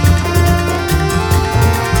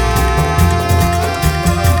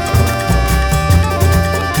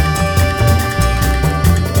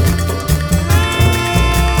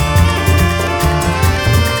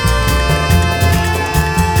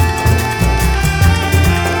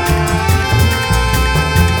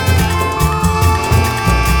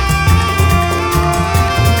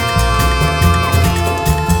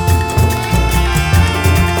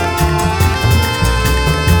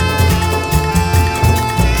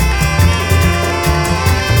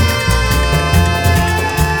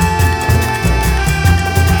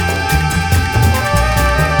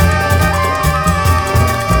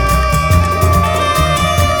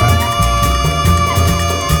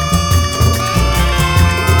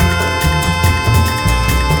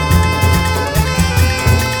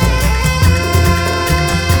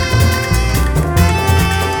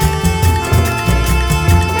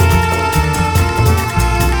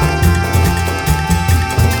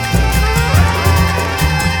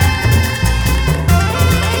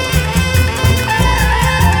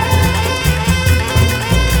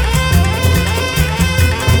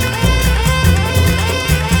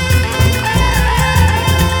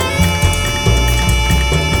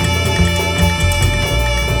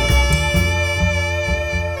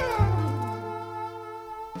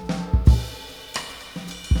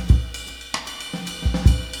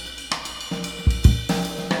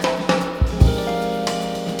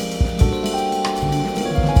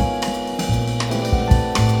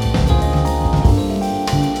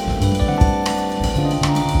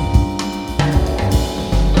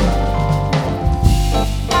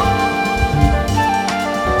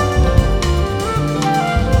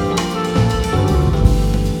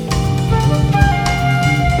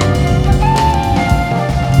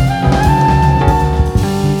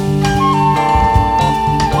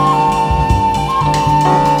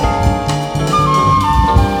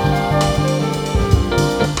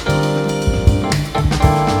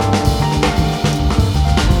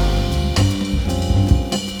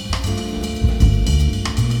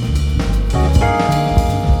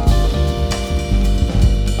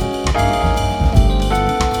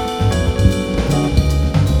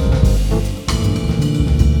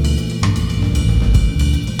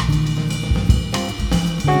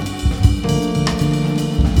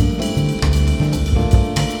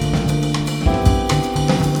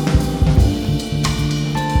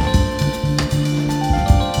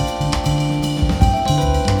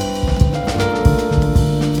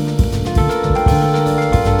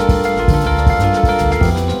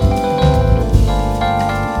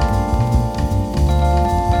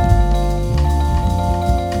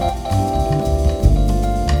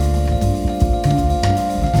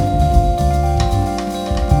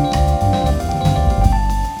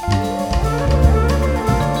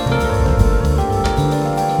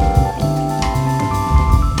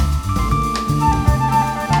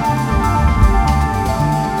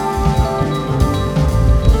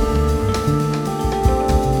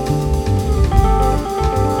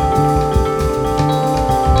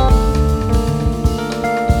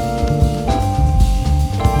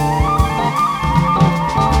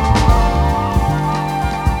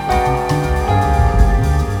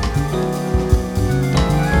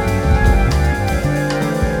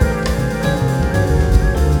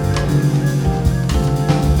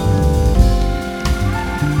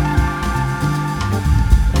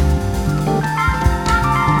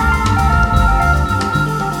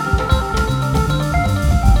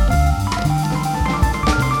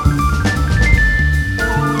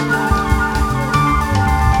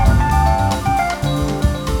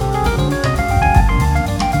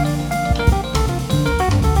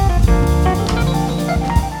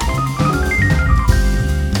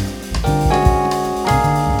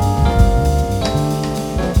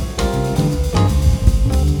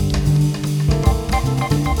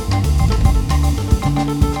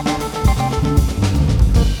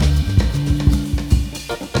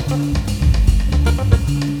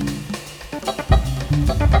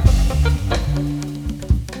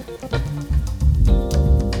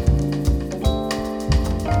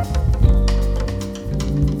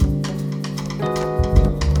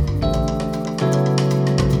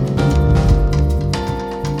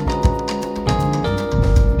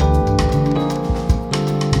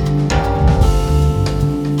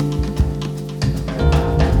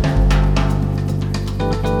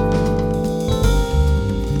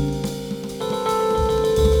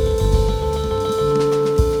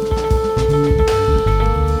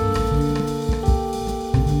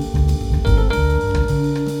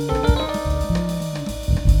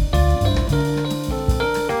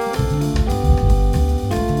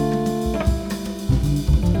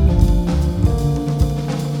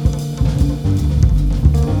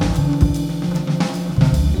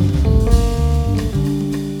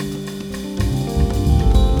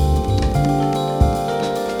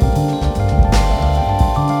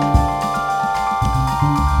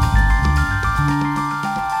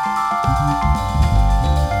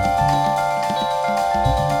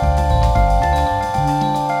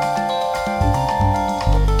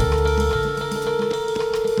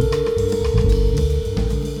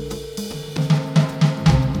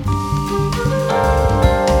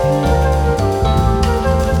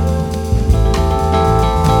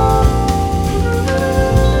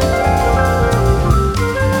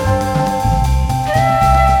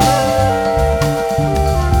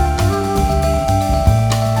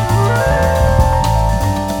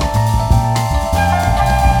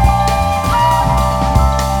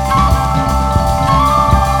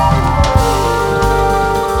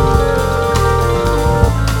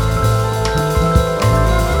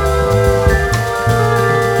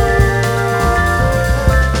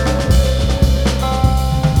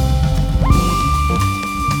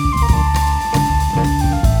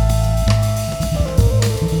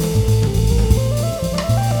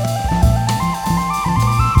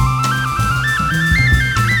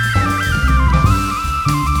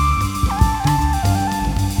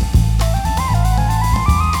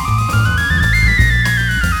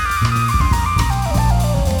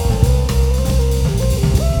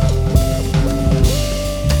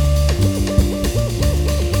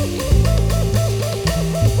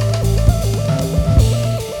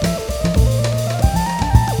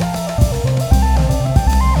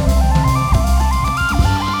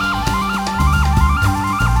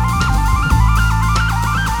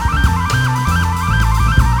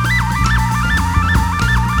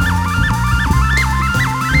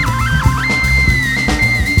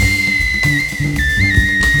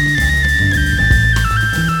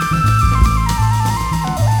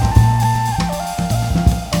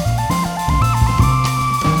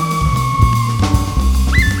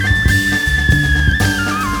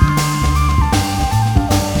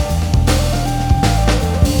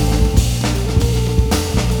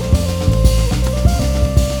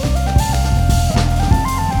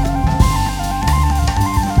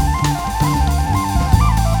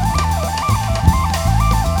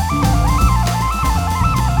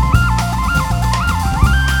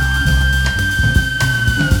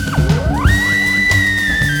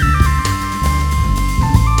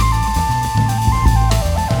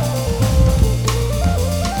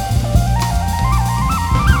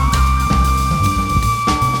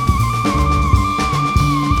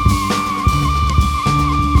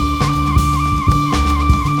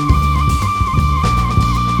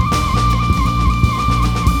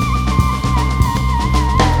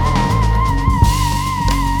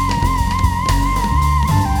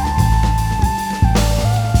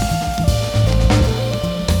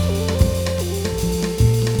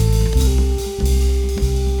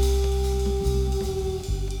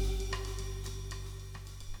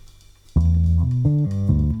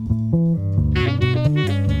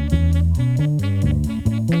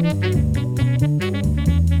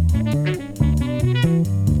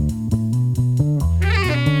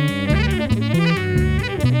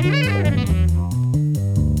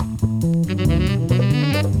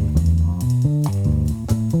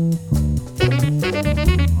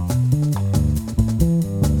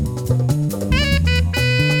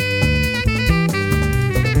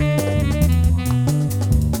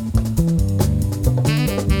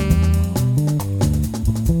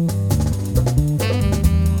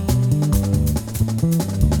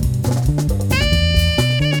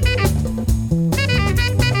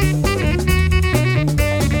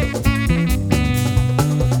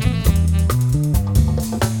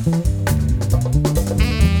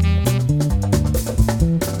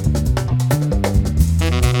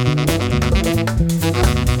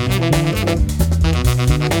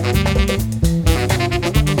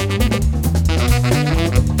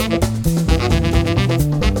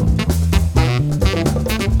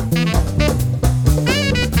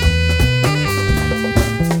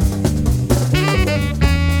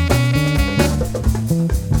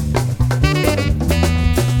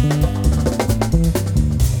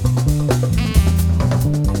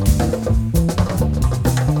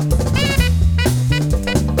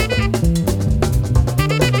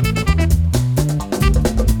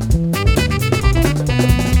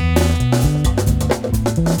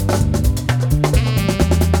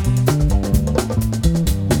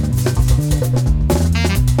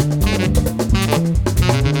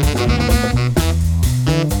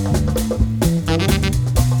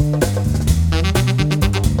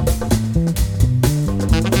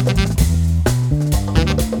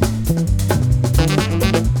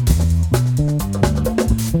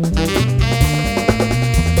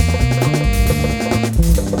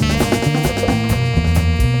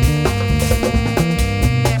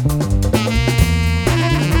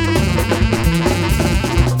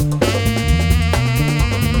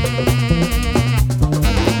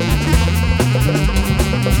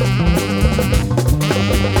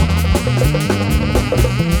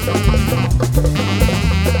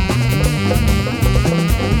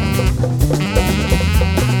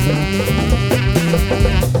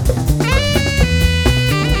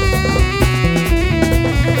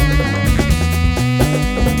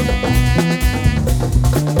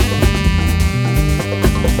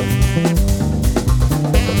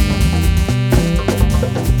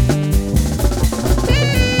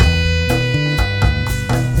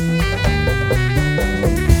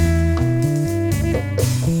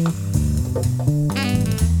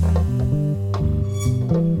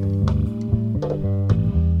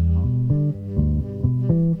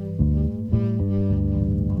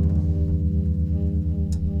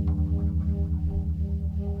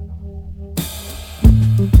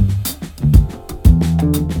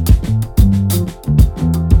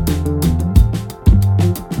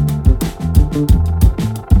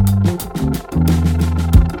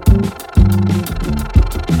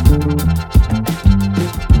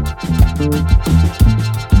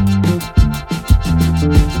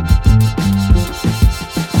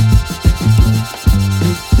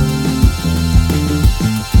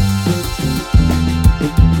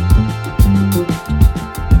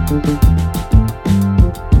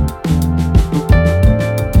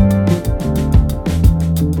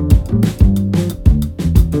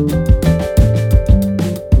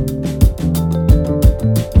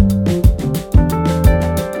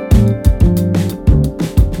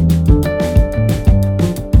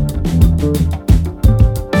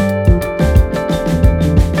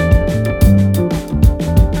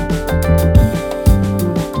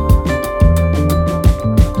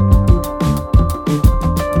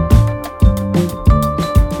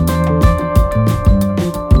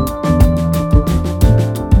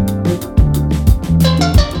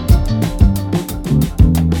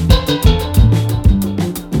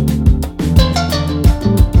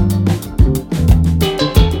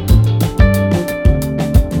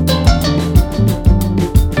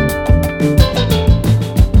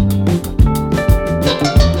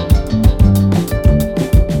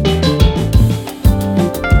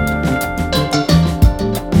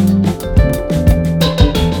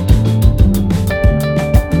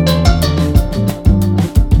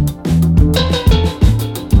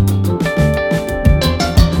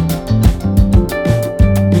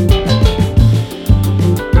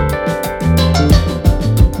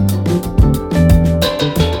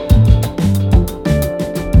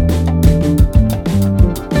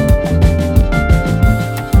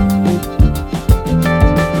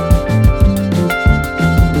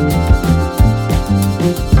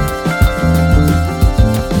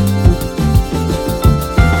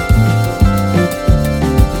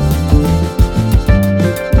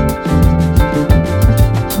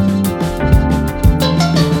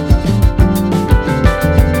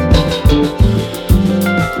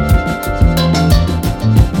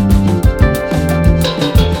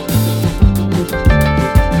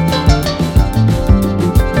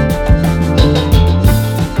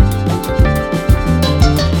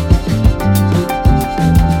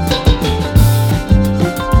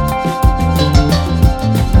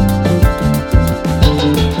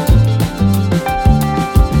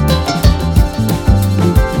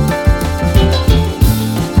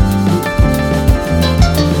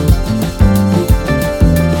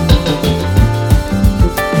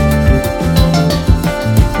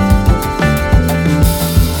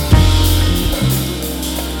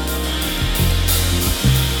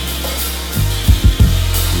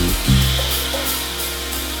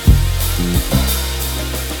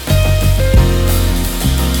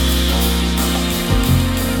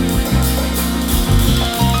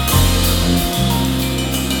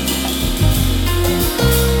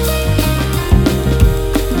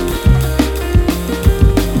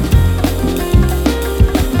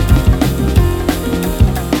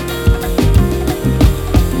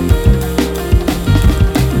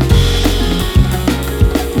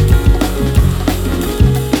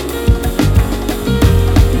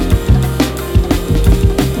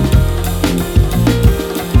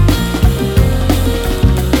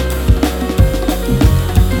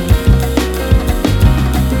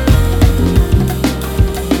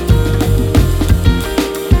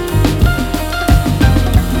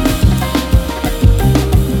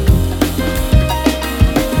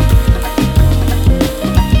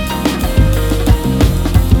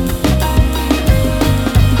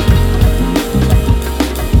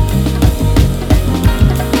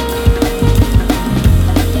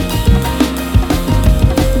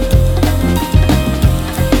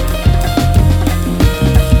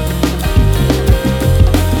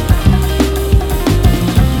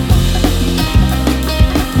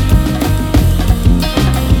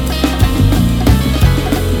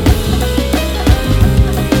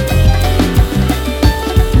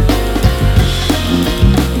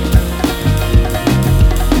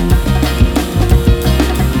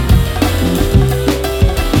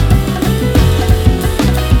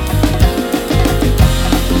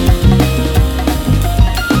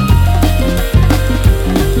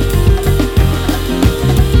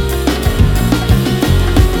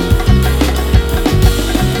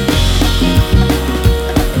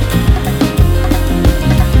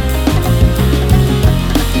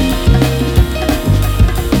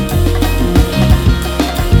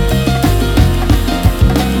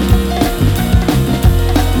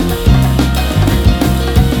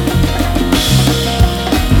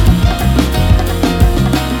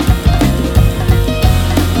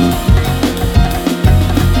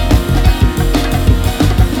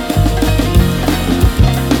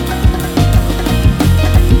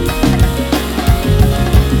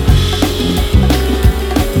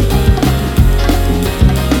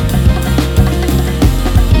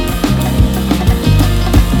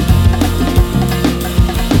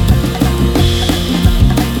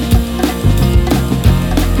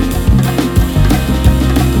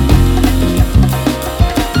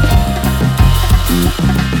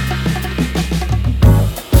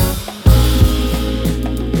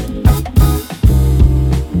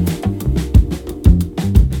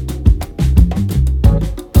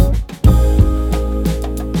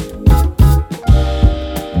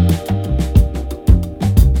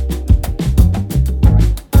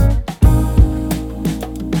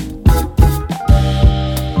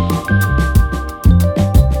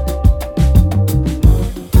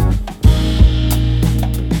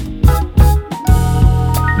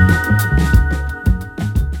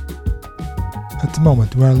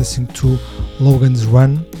 we are listening to Logan's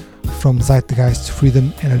Run from Zeitgeist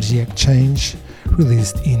Freedom Energy Exchange,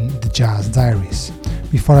 released in the Jazz Diaries.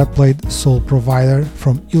 Before I played Soul Provider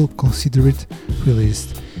from Ill Considerate,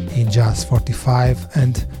 released in Jazz 45,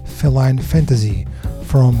 and Feline Fantasy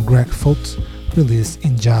from Greg Foat, released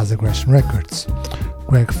in Jazz Aggression Records.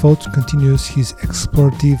 Greg Foat continues his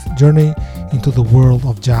explorative journey into the world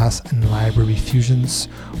of jazz and library fusions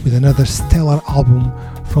with another stellar album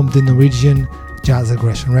from the Norwegian Jazz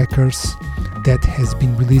Aggression Records that has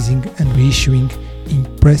been releasing and reissuing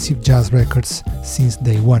impressive jazz records since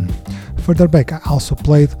day one. Further back, I also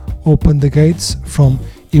played Open the Gates from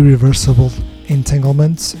Irreversible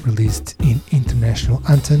Entanglements, released in International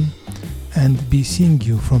Anthem, and Be Seeing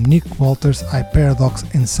You from Nick Walters'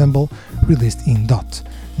 iParadox Ensemble, released in Dot.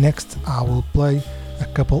 Next, I will play a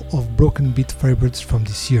couple of broken beat favorites from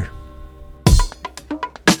this year.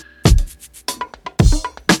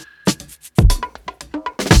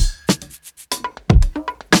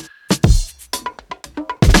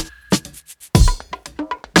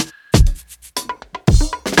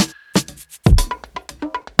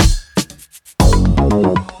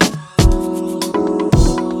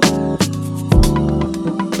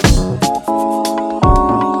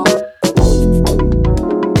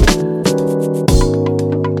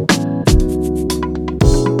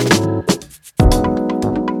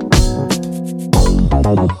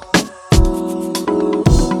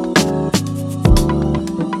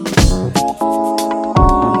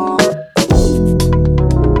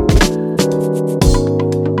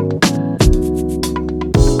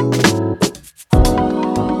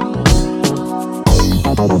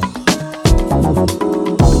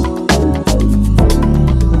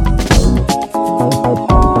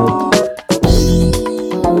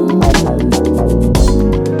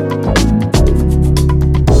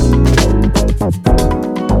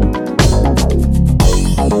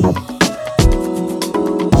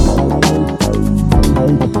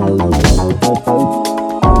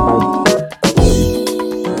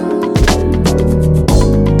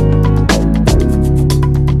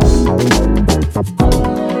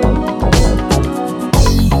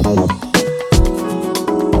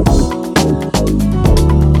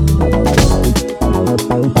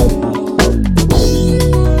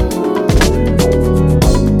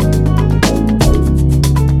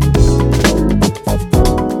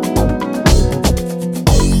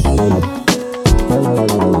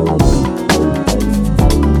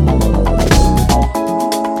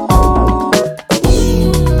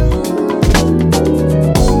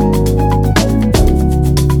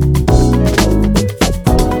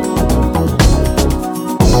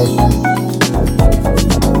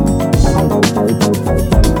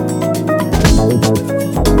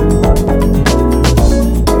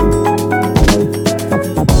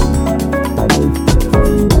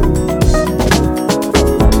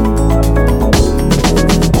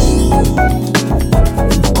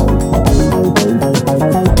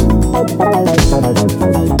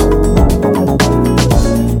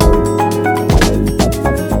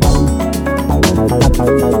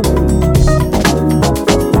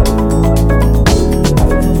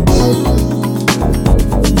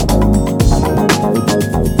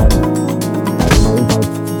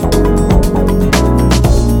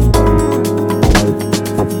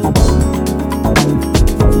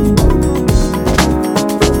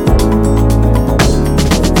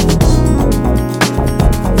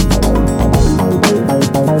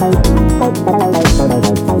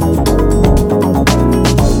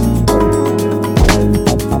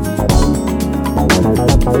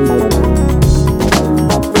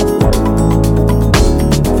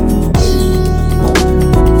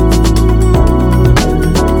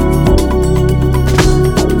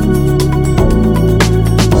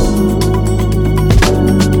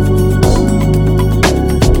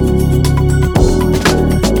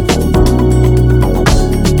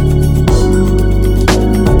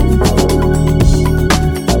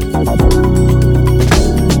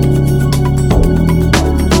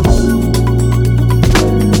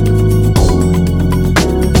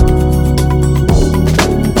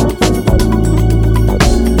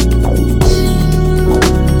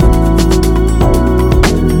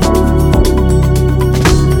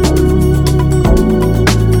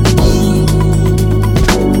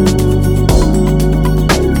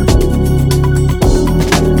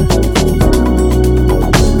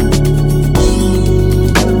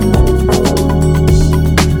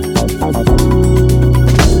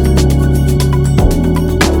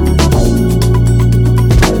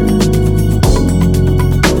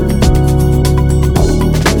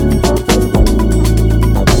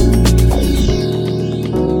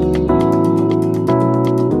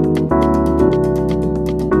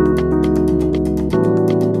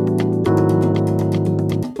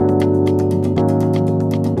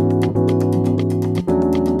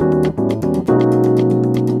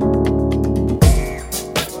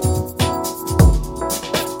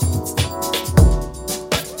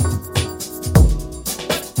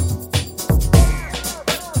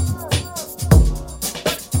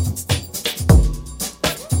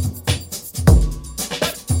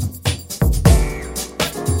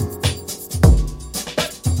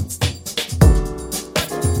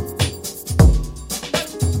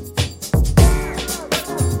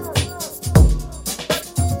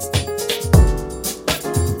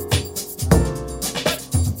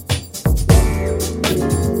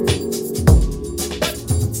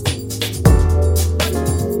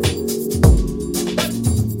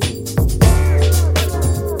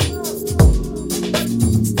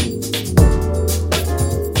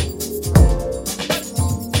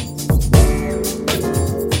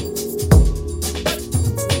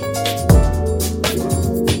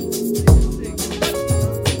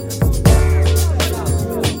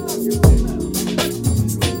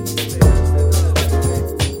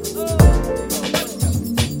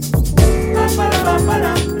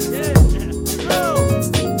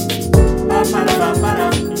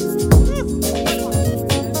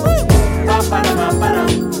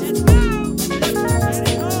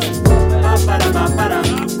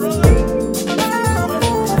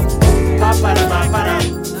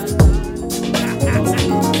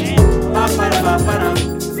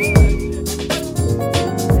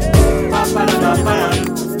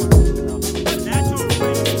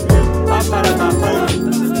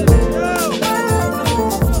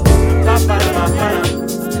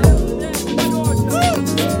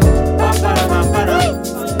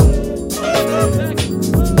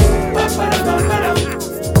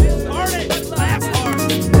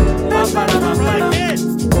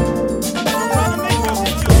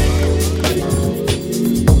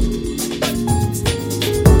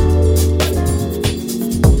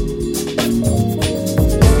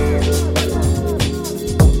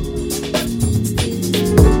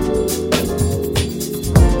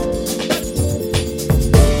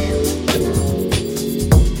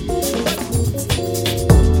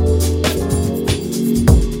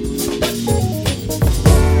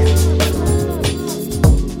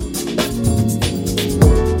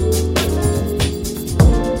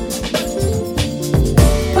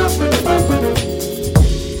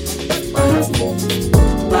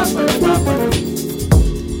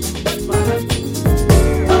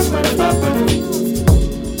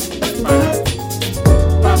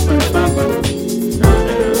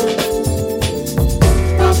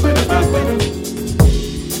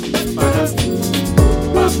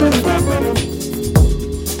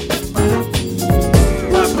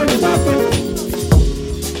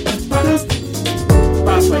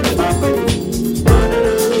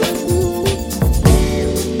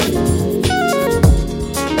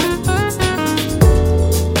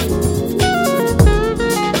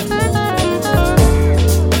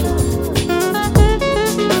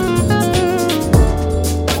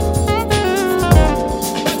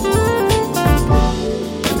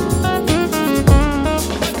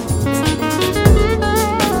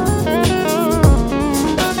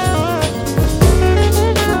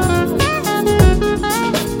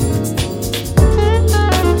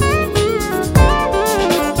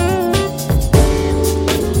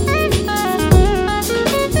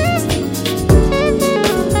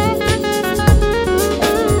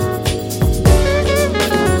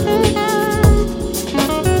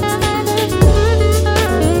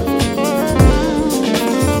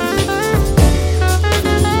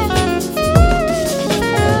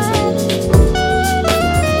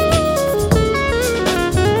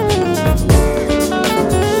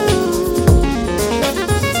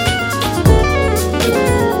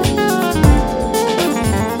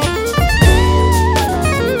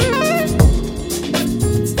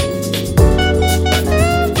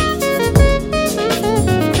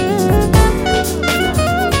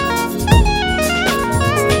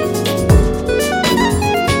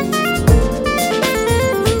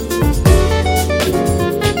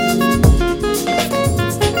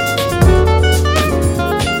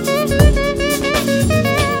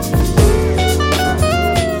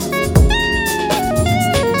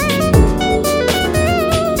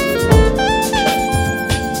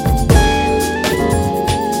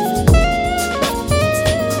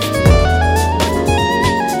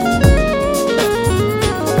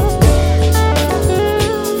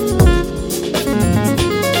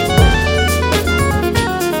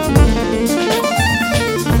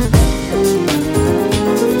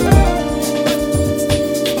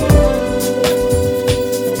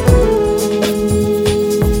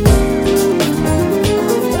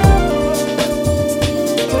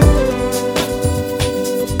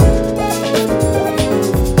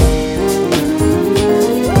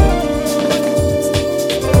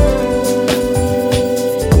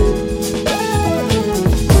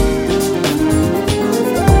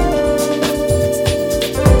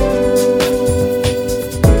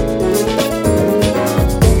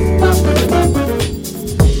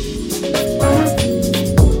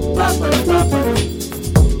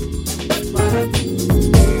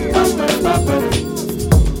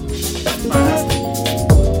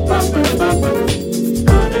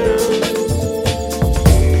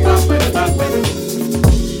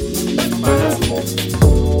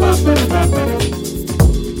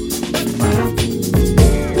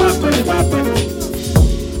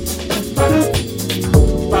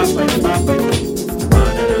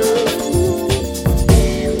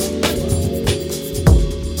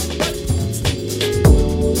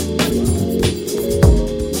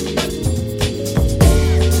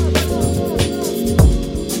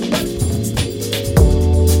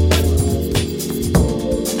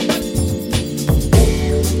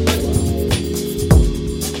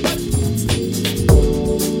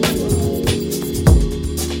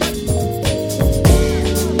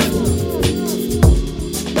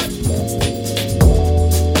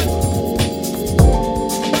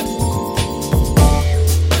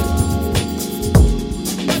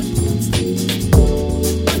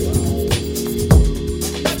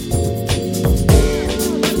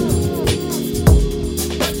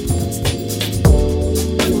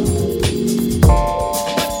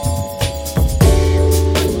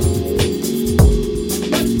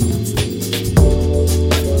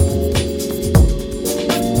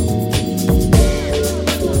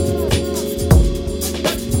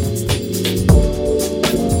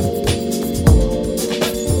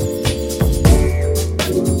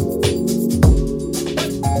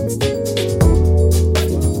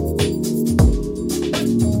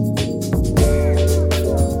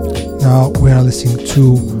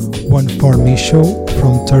 to One For Me Show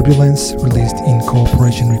from Turbulence, released in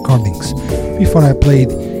Cooperation Recordings. Before I played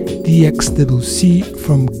DXWC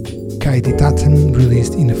from Kaiditaten,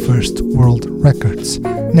 released in First World Records.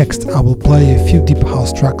 Next, I will play a few deep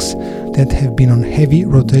house tracks that have been on heavy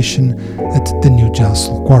rotation at the New Jazz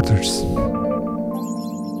Soul Quarters.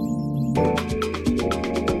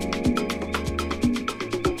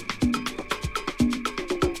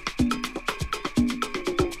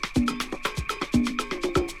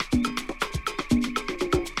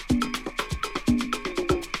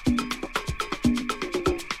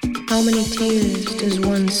 How many tears does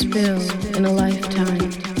one spill in a lifetime?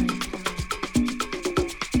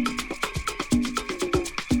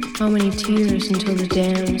 How many tears until the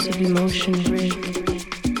dams of emotion break?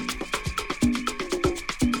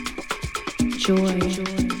 Joy,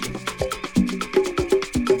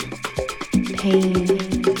 pain,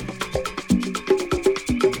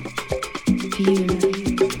 fear,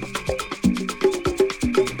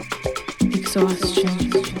 exhaustion,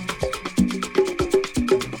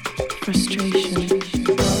 frustration.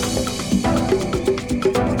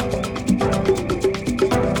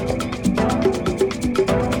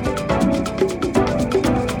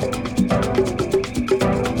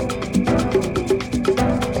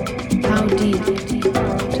 How deep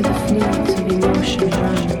do the fluids of emotion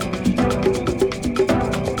run?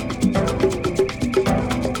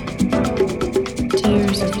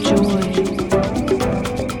 Tears of joy,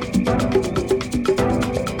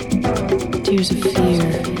 tears of fear.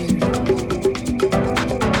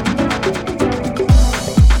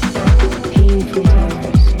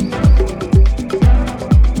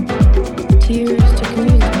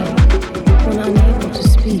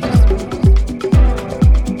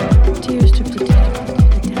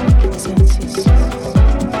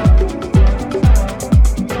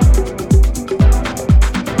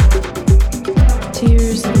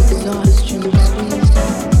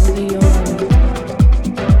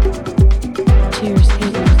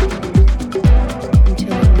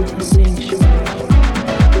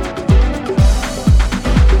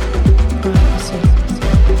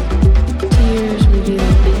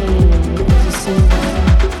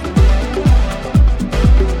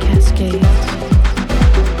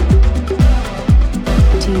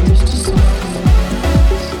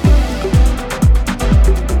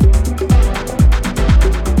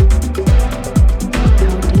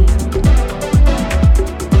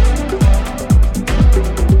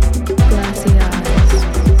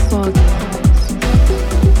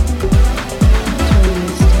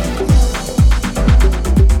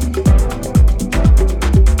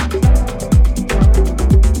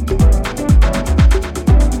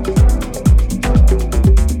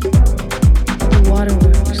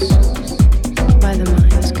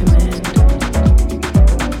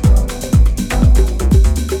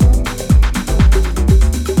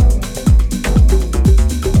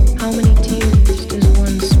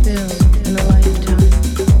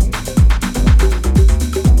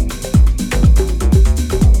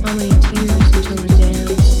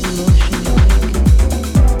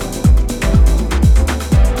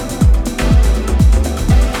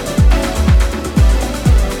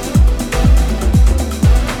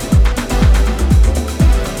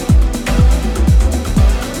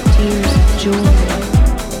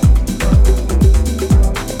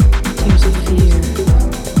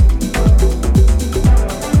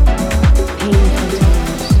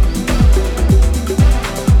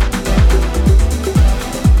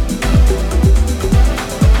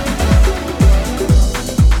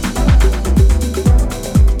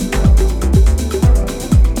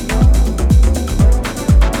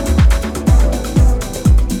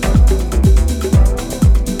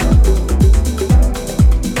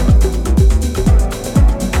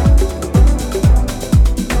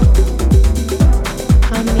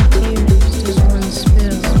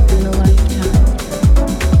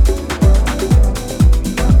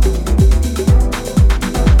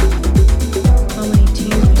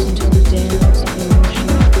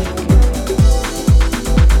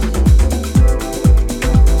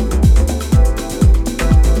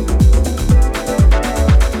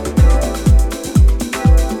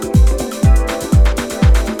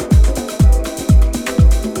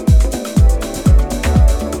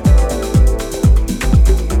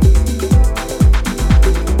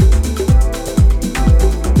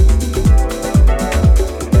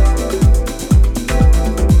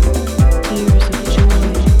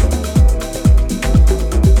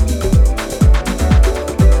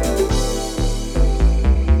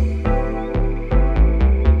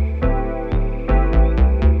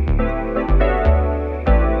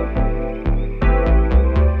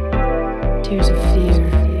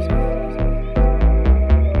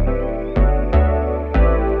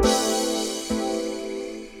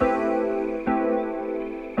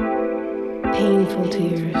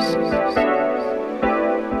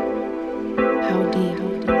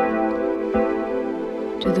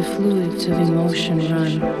 do the fluids of emotion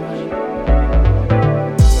run?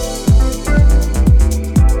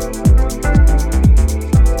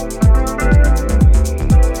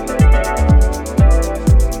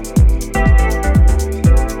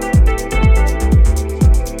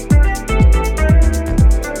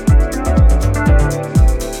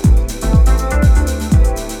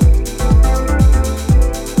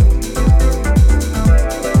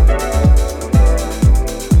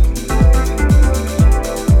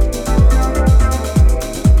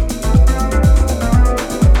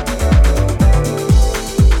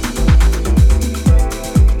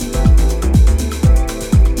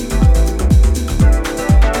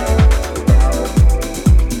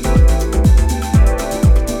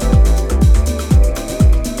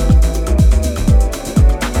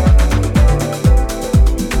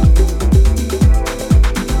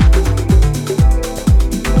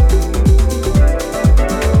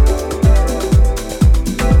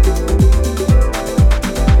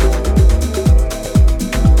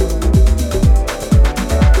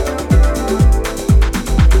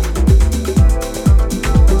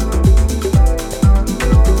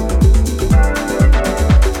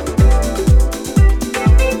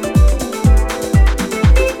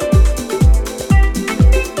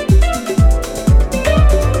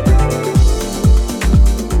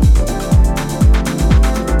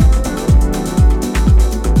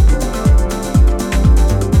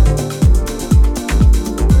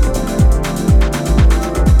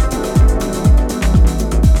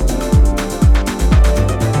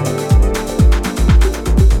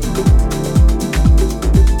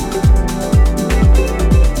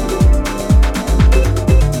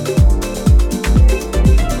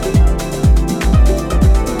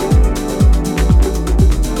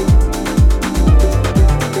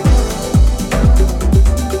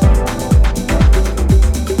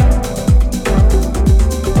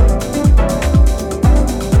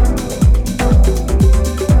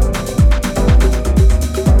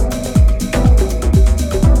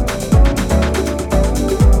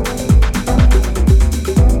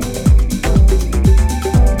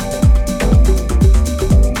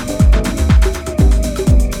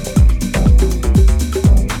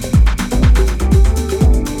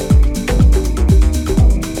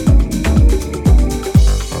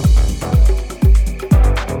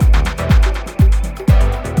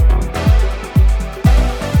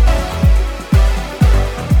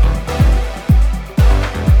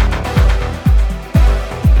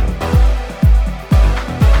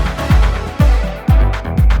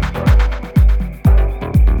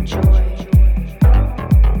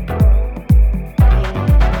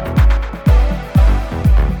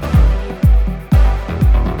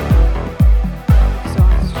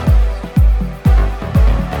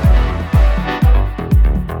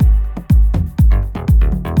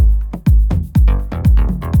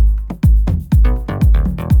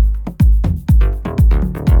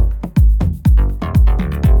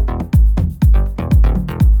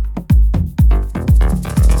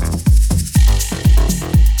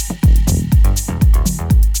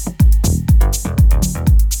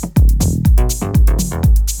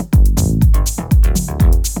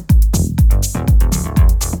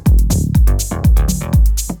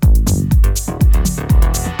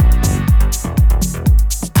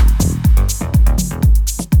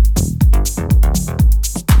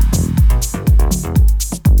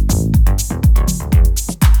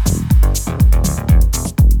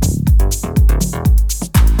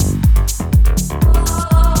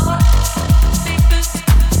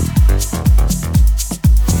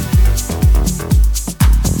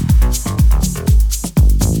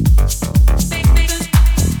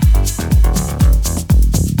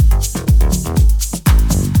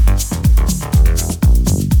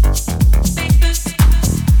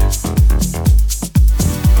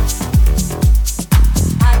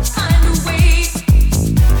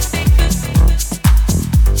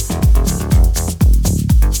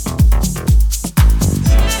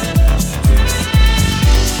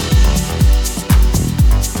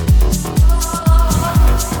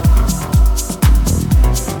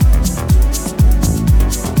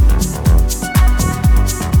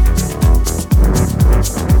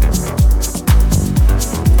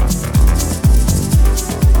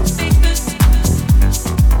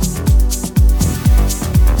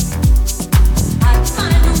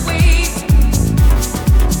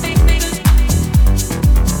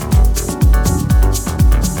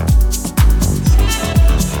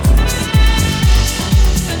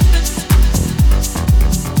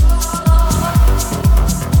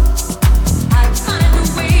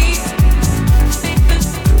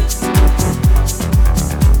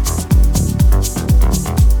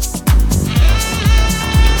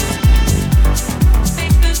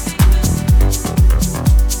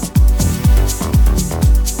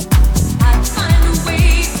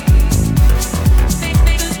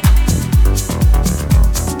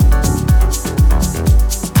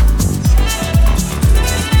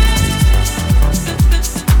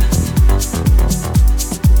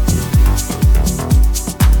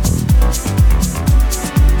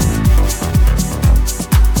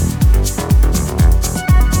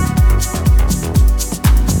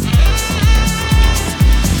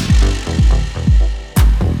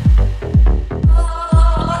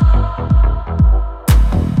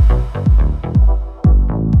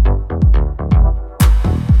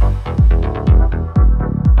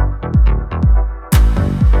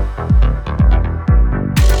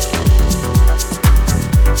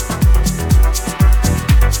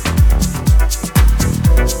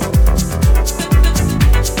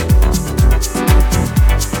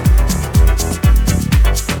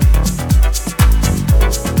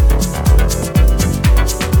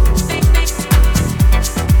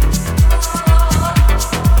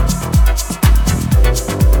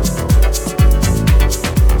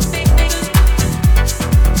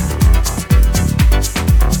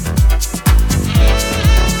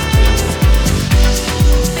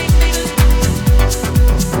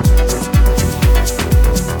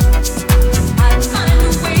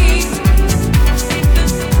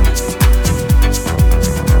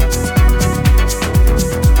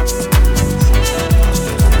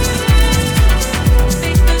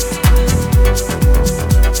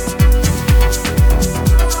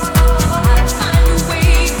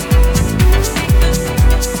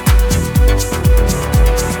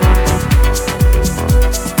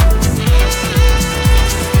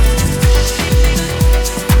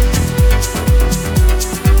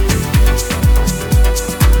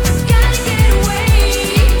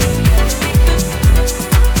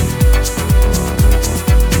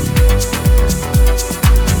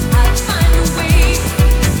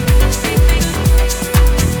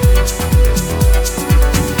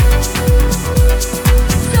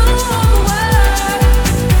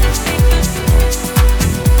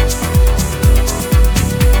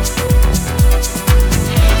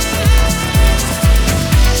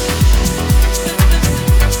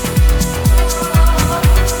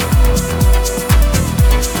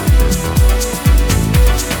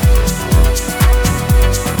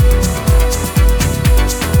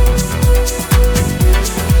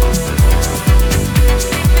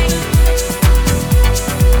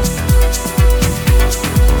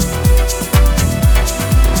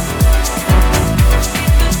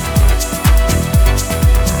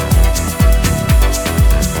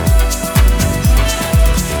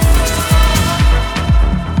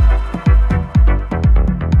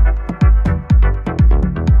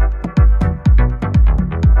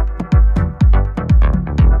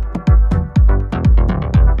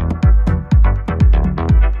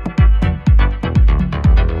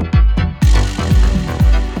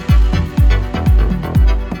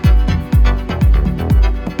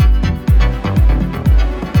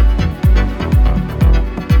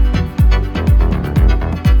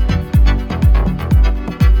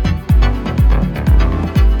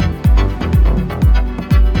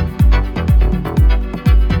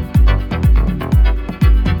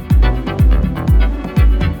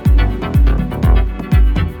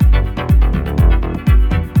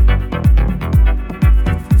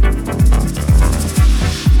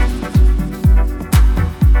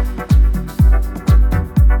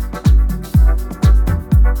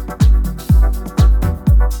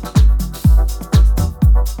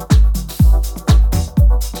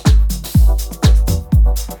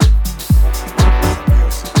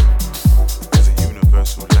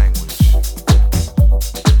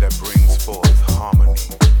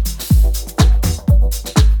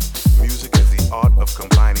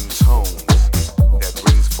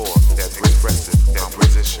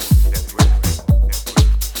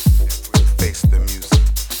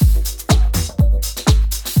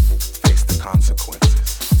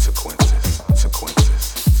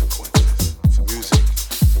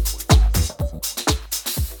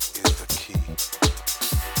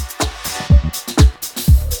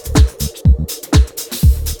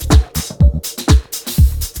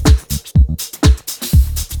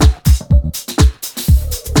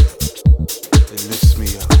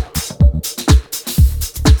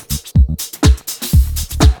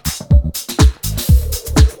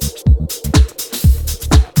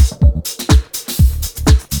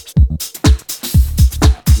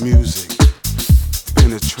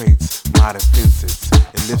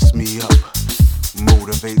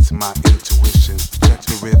 my intuition. Check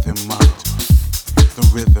the rhythm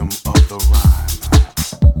of the rhyme,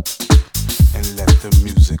 and let the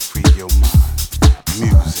music free your mind.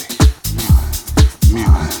 Music,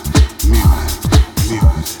 music, music,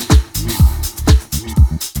 music,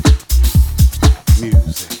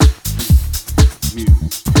 music,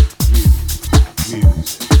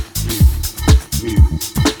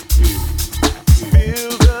 music,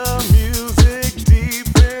 feel the music deep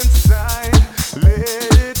inside.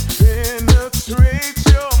 Let it penetrate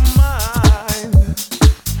your mind.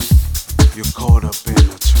 You're caught up in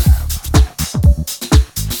a trap.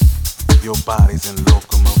 Your body's in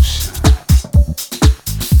locomotion.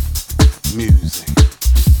 Music.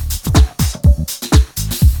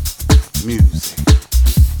 Music.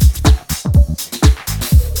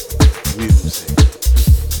 Music.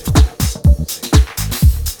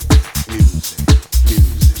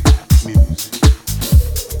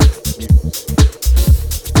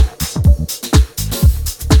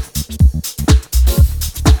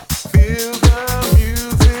 Feel the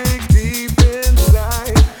music deep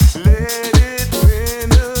inside. Let it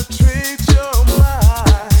penetrate your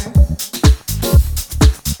mind.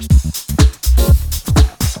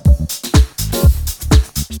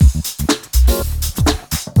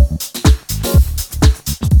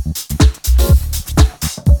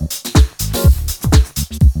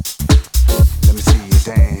 Let me see you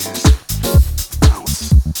dance. Bounce,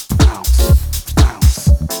 bounce, bounce,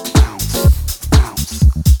 bounce, bounce,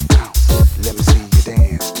 bounce. Let me see you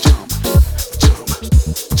dance. Jump, jump,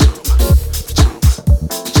 jump, jump, jump, jump,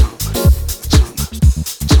 jump.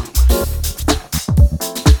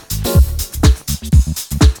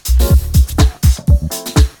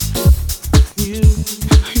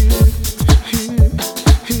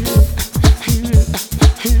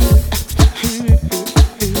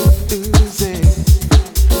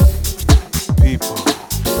 People,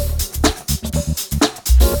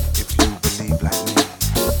 if you believe like me,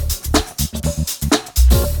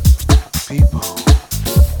 people,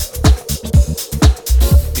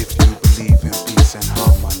 if you believe in peace and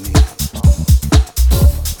harmony,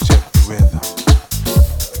 check the rhythm.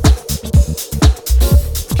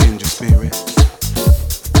 Kindred spirits,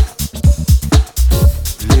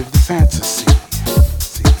 live the fantasy.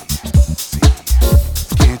 See,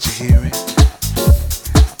 can't you hear it?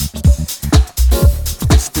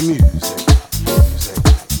 It's the music, music,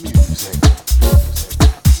 music, music.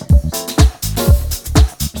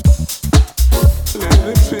 Let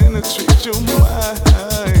it penetrate your mind.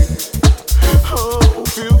 Oh,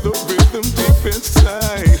 feel the rhythm deep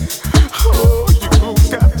inside. Oh, you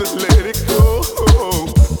got to let it go.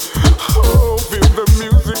 Oh, feel the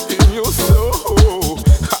music in your soul,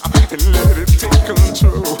 and let it take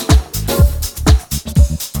control.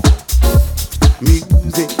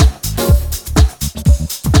 Music.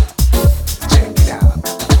 Check it out.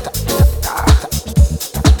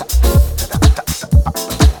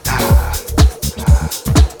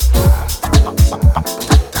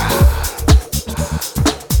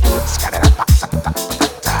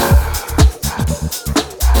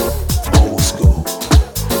 Old school.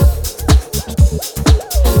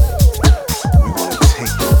 We're gonna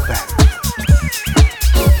take it back.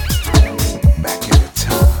 Back in the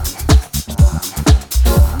time.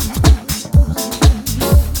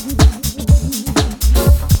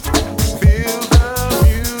 Feel the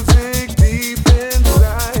music deep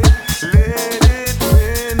inside. Let it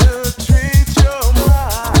penetrate your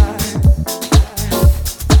mind.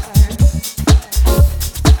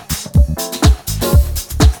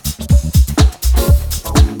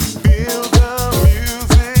 Feel the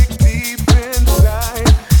music deep inside.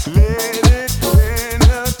 Let it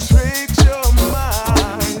penetrate your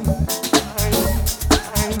mind.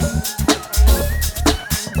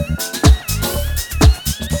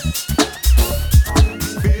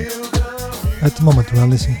 At the moment we are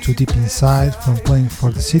listening to Deep Inside from Playing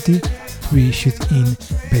for the City, reissued in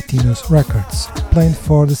Bettinus Records. Playing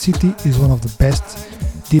for the City is one of the best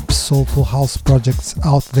deep soulful house projects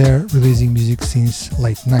out there, releasing music since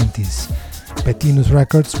late 90s. Bettinus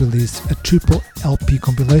Records released a triple LP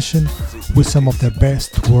compilation with some of their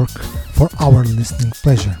best work for our listening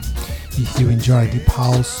pleasure. If you enjoy deep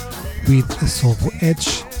house with a soulful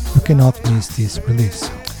edge, you cannot miss this release.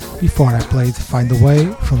 Before I played Find a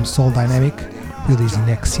Way from Soul Dynamic, released in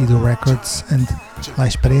Exido Records, and La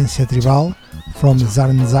Experiencia Tribal from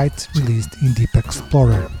Zarenzeit, released in Deep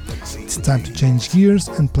Explorer. It's time to change gears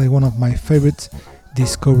and play one of my favorite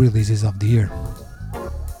disco releases of the year.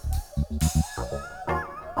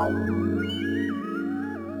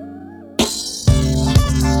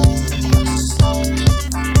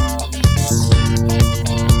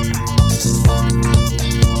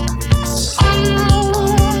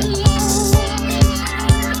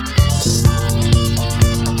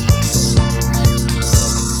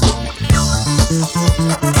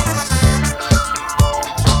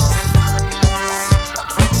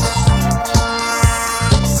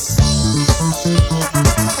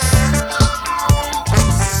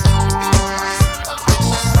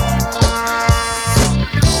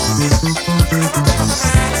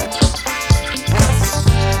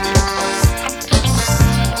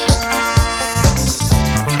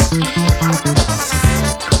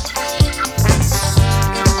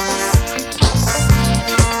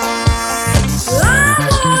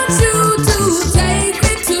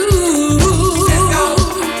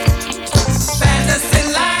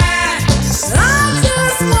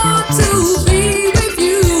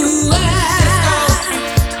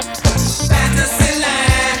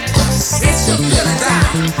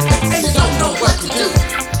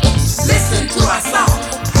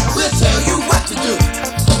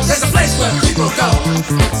 where people go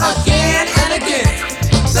again and again.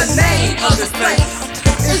 The name of this place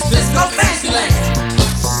is Disco Fantasyland.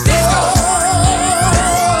 Disco.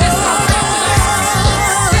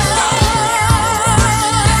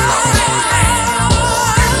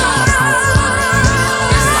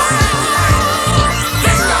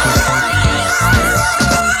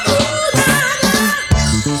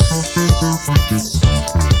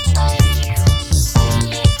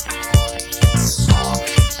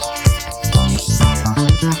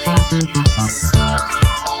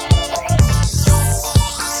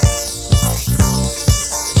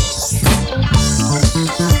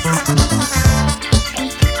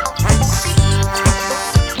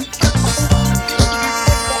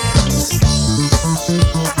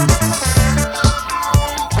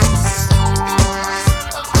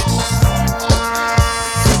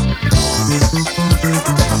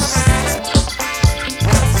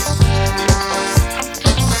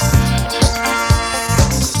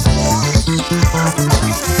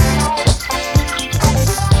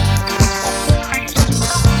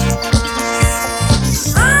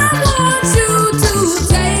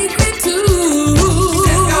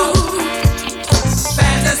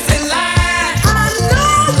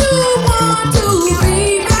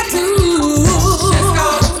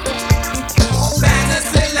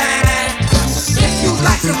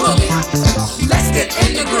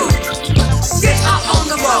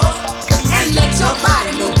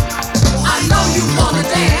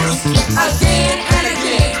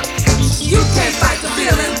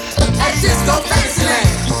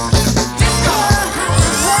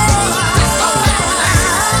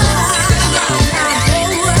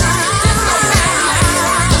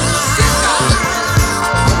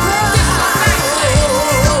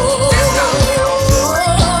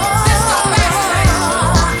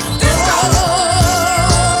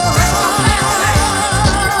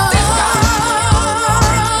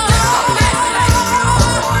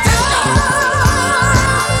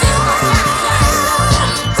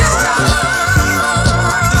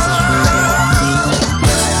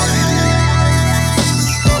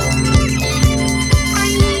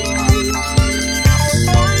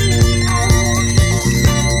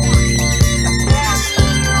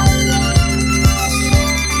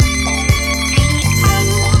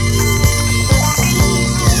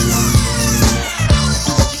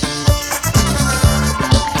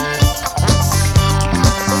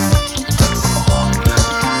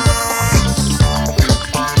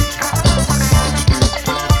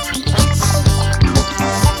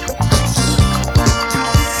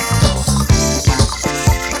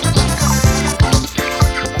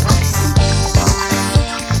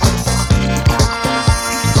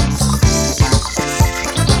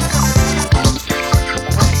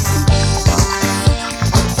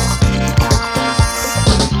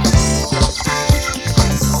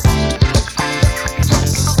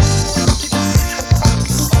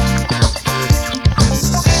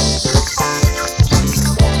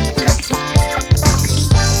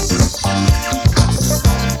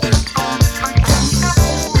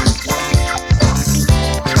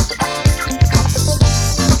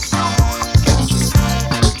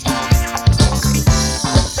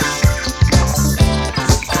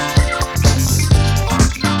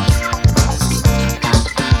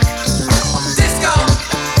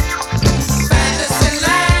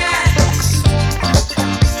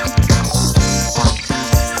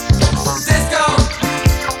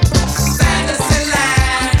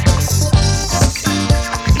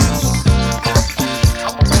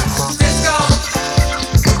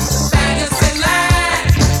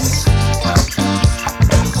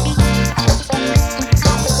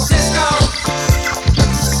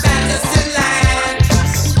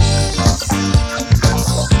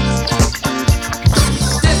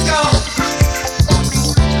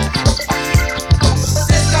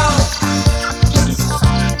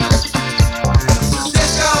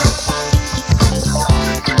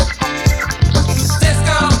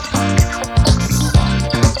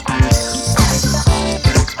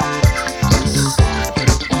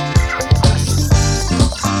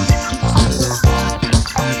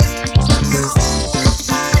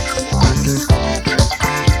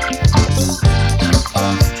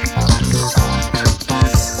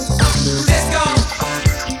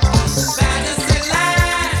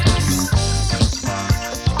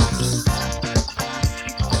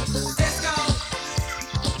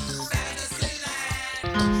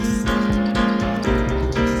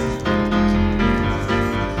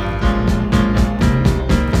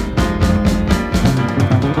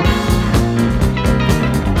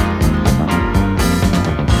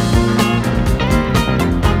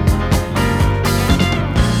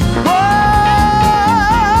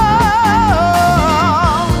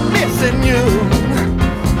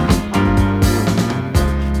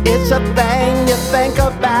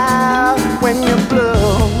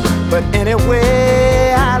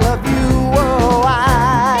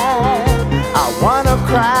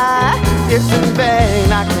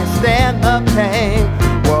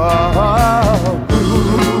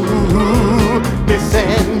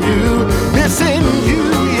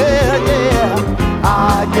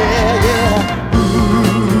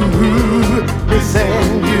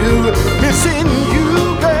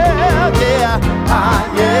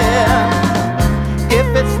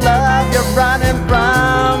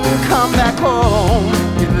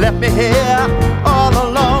 left me here all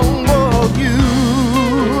alone. Oh, you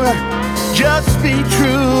just be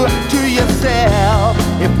true to yourself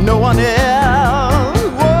if no one else.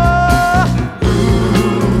 Oh,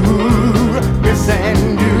 ooh,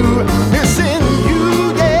 missing you,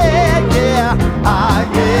 yeah, yeah, ah,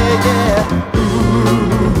 yeah, yeah.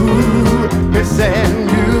 Ooh, missing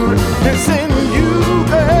you,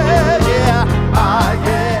 yeah, ah,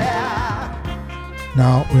 yeah.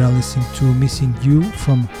 Now we are listening to Missing You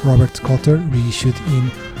from Robert Cotter, reissued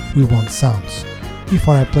in We Want Sounds.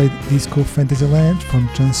 Before I played Disco Fantasyland from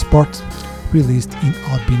Transport, released in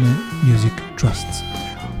Albino Music Trust.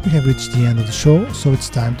 We have reached the end of the show, so it's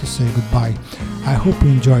time to say goodbye. I hope you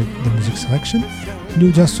enjoyed the music selection.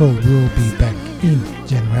 New Jazz Soul will be back in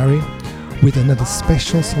January with another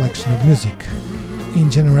special selection of music. In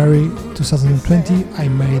January 2020, I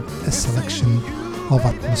made a selection of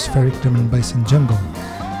atmospheric drum and bass and jungle.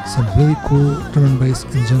 Some really cool drum and bass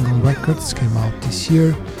and jungle records came out this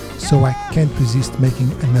year, so I can't resist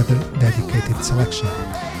making another dedicated selection.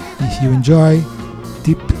 If you enjoy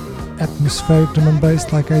deep atmospheric drum and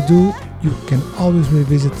bass like I do, you can always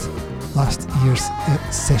revisit last year's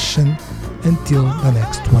session until the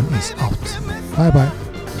next one is out. Bye bye.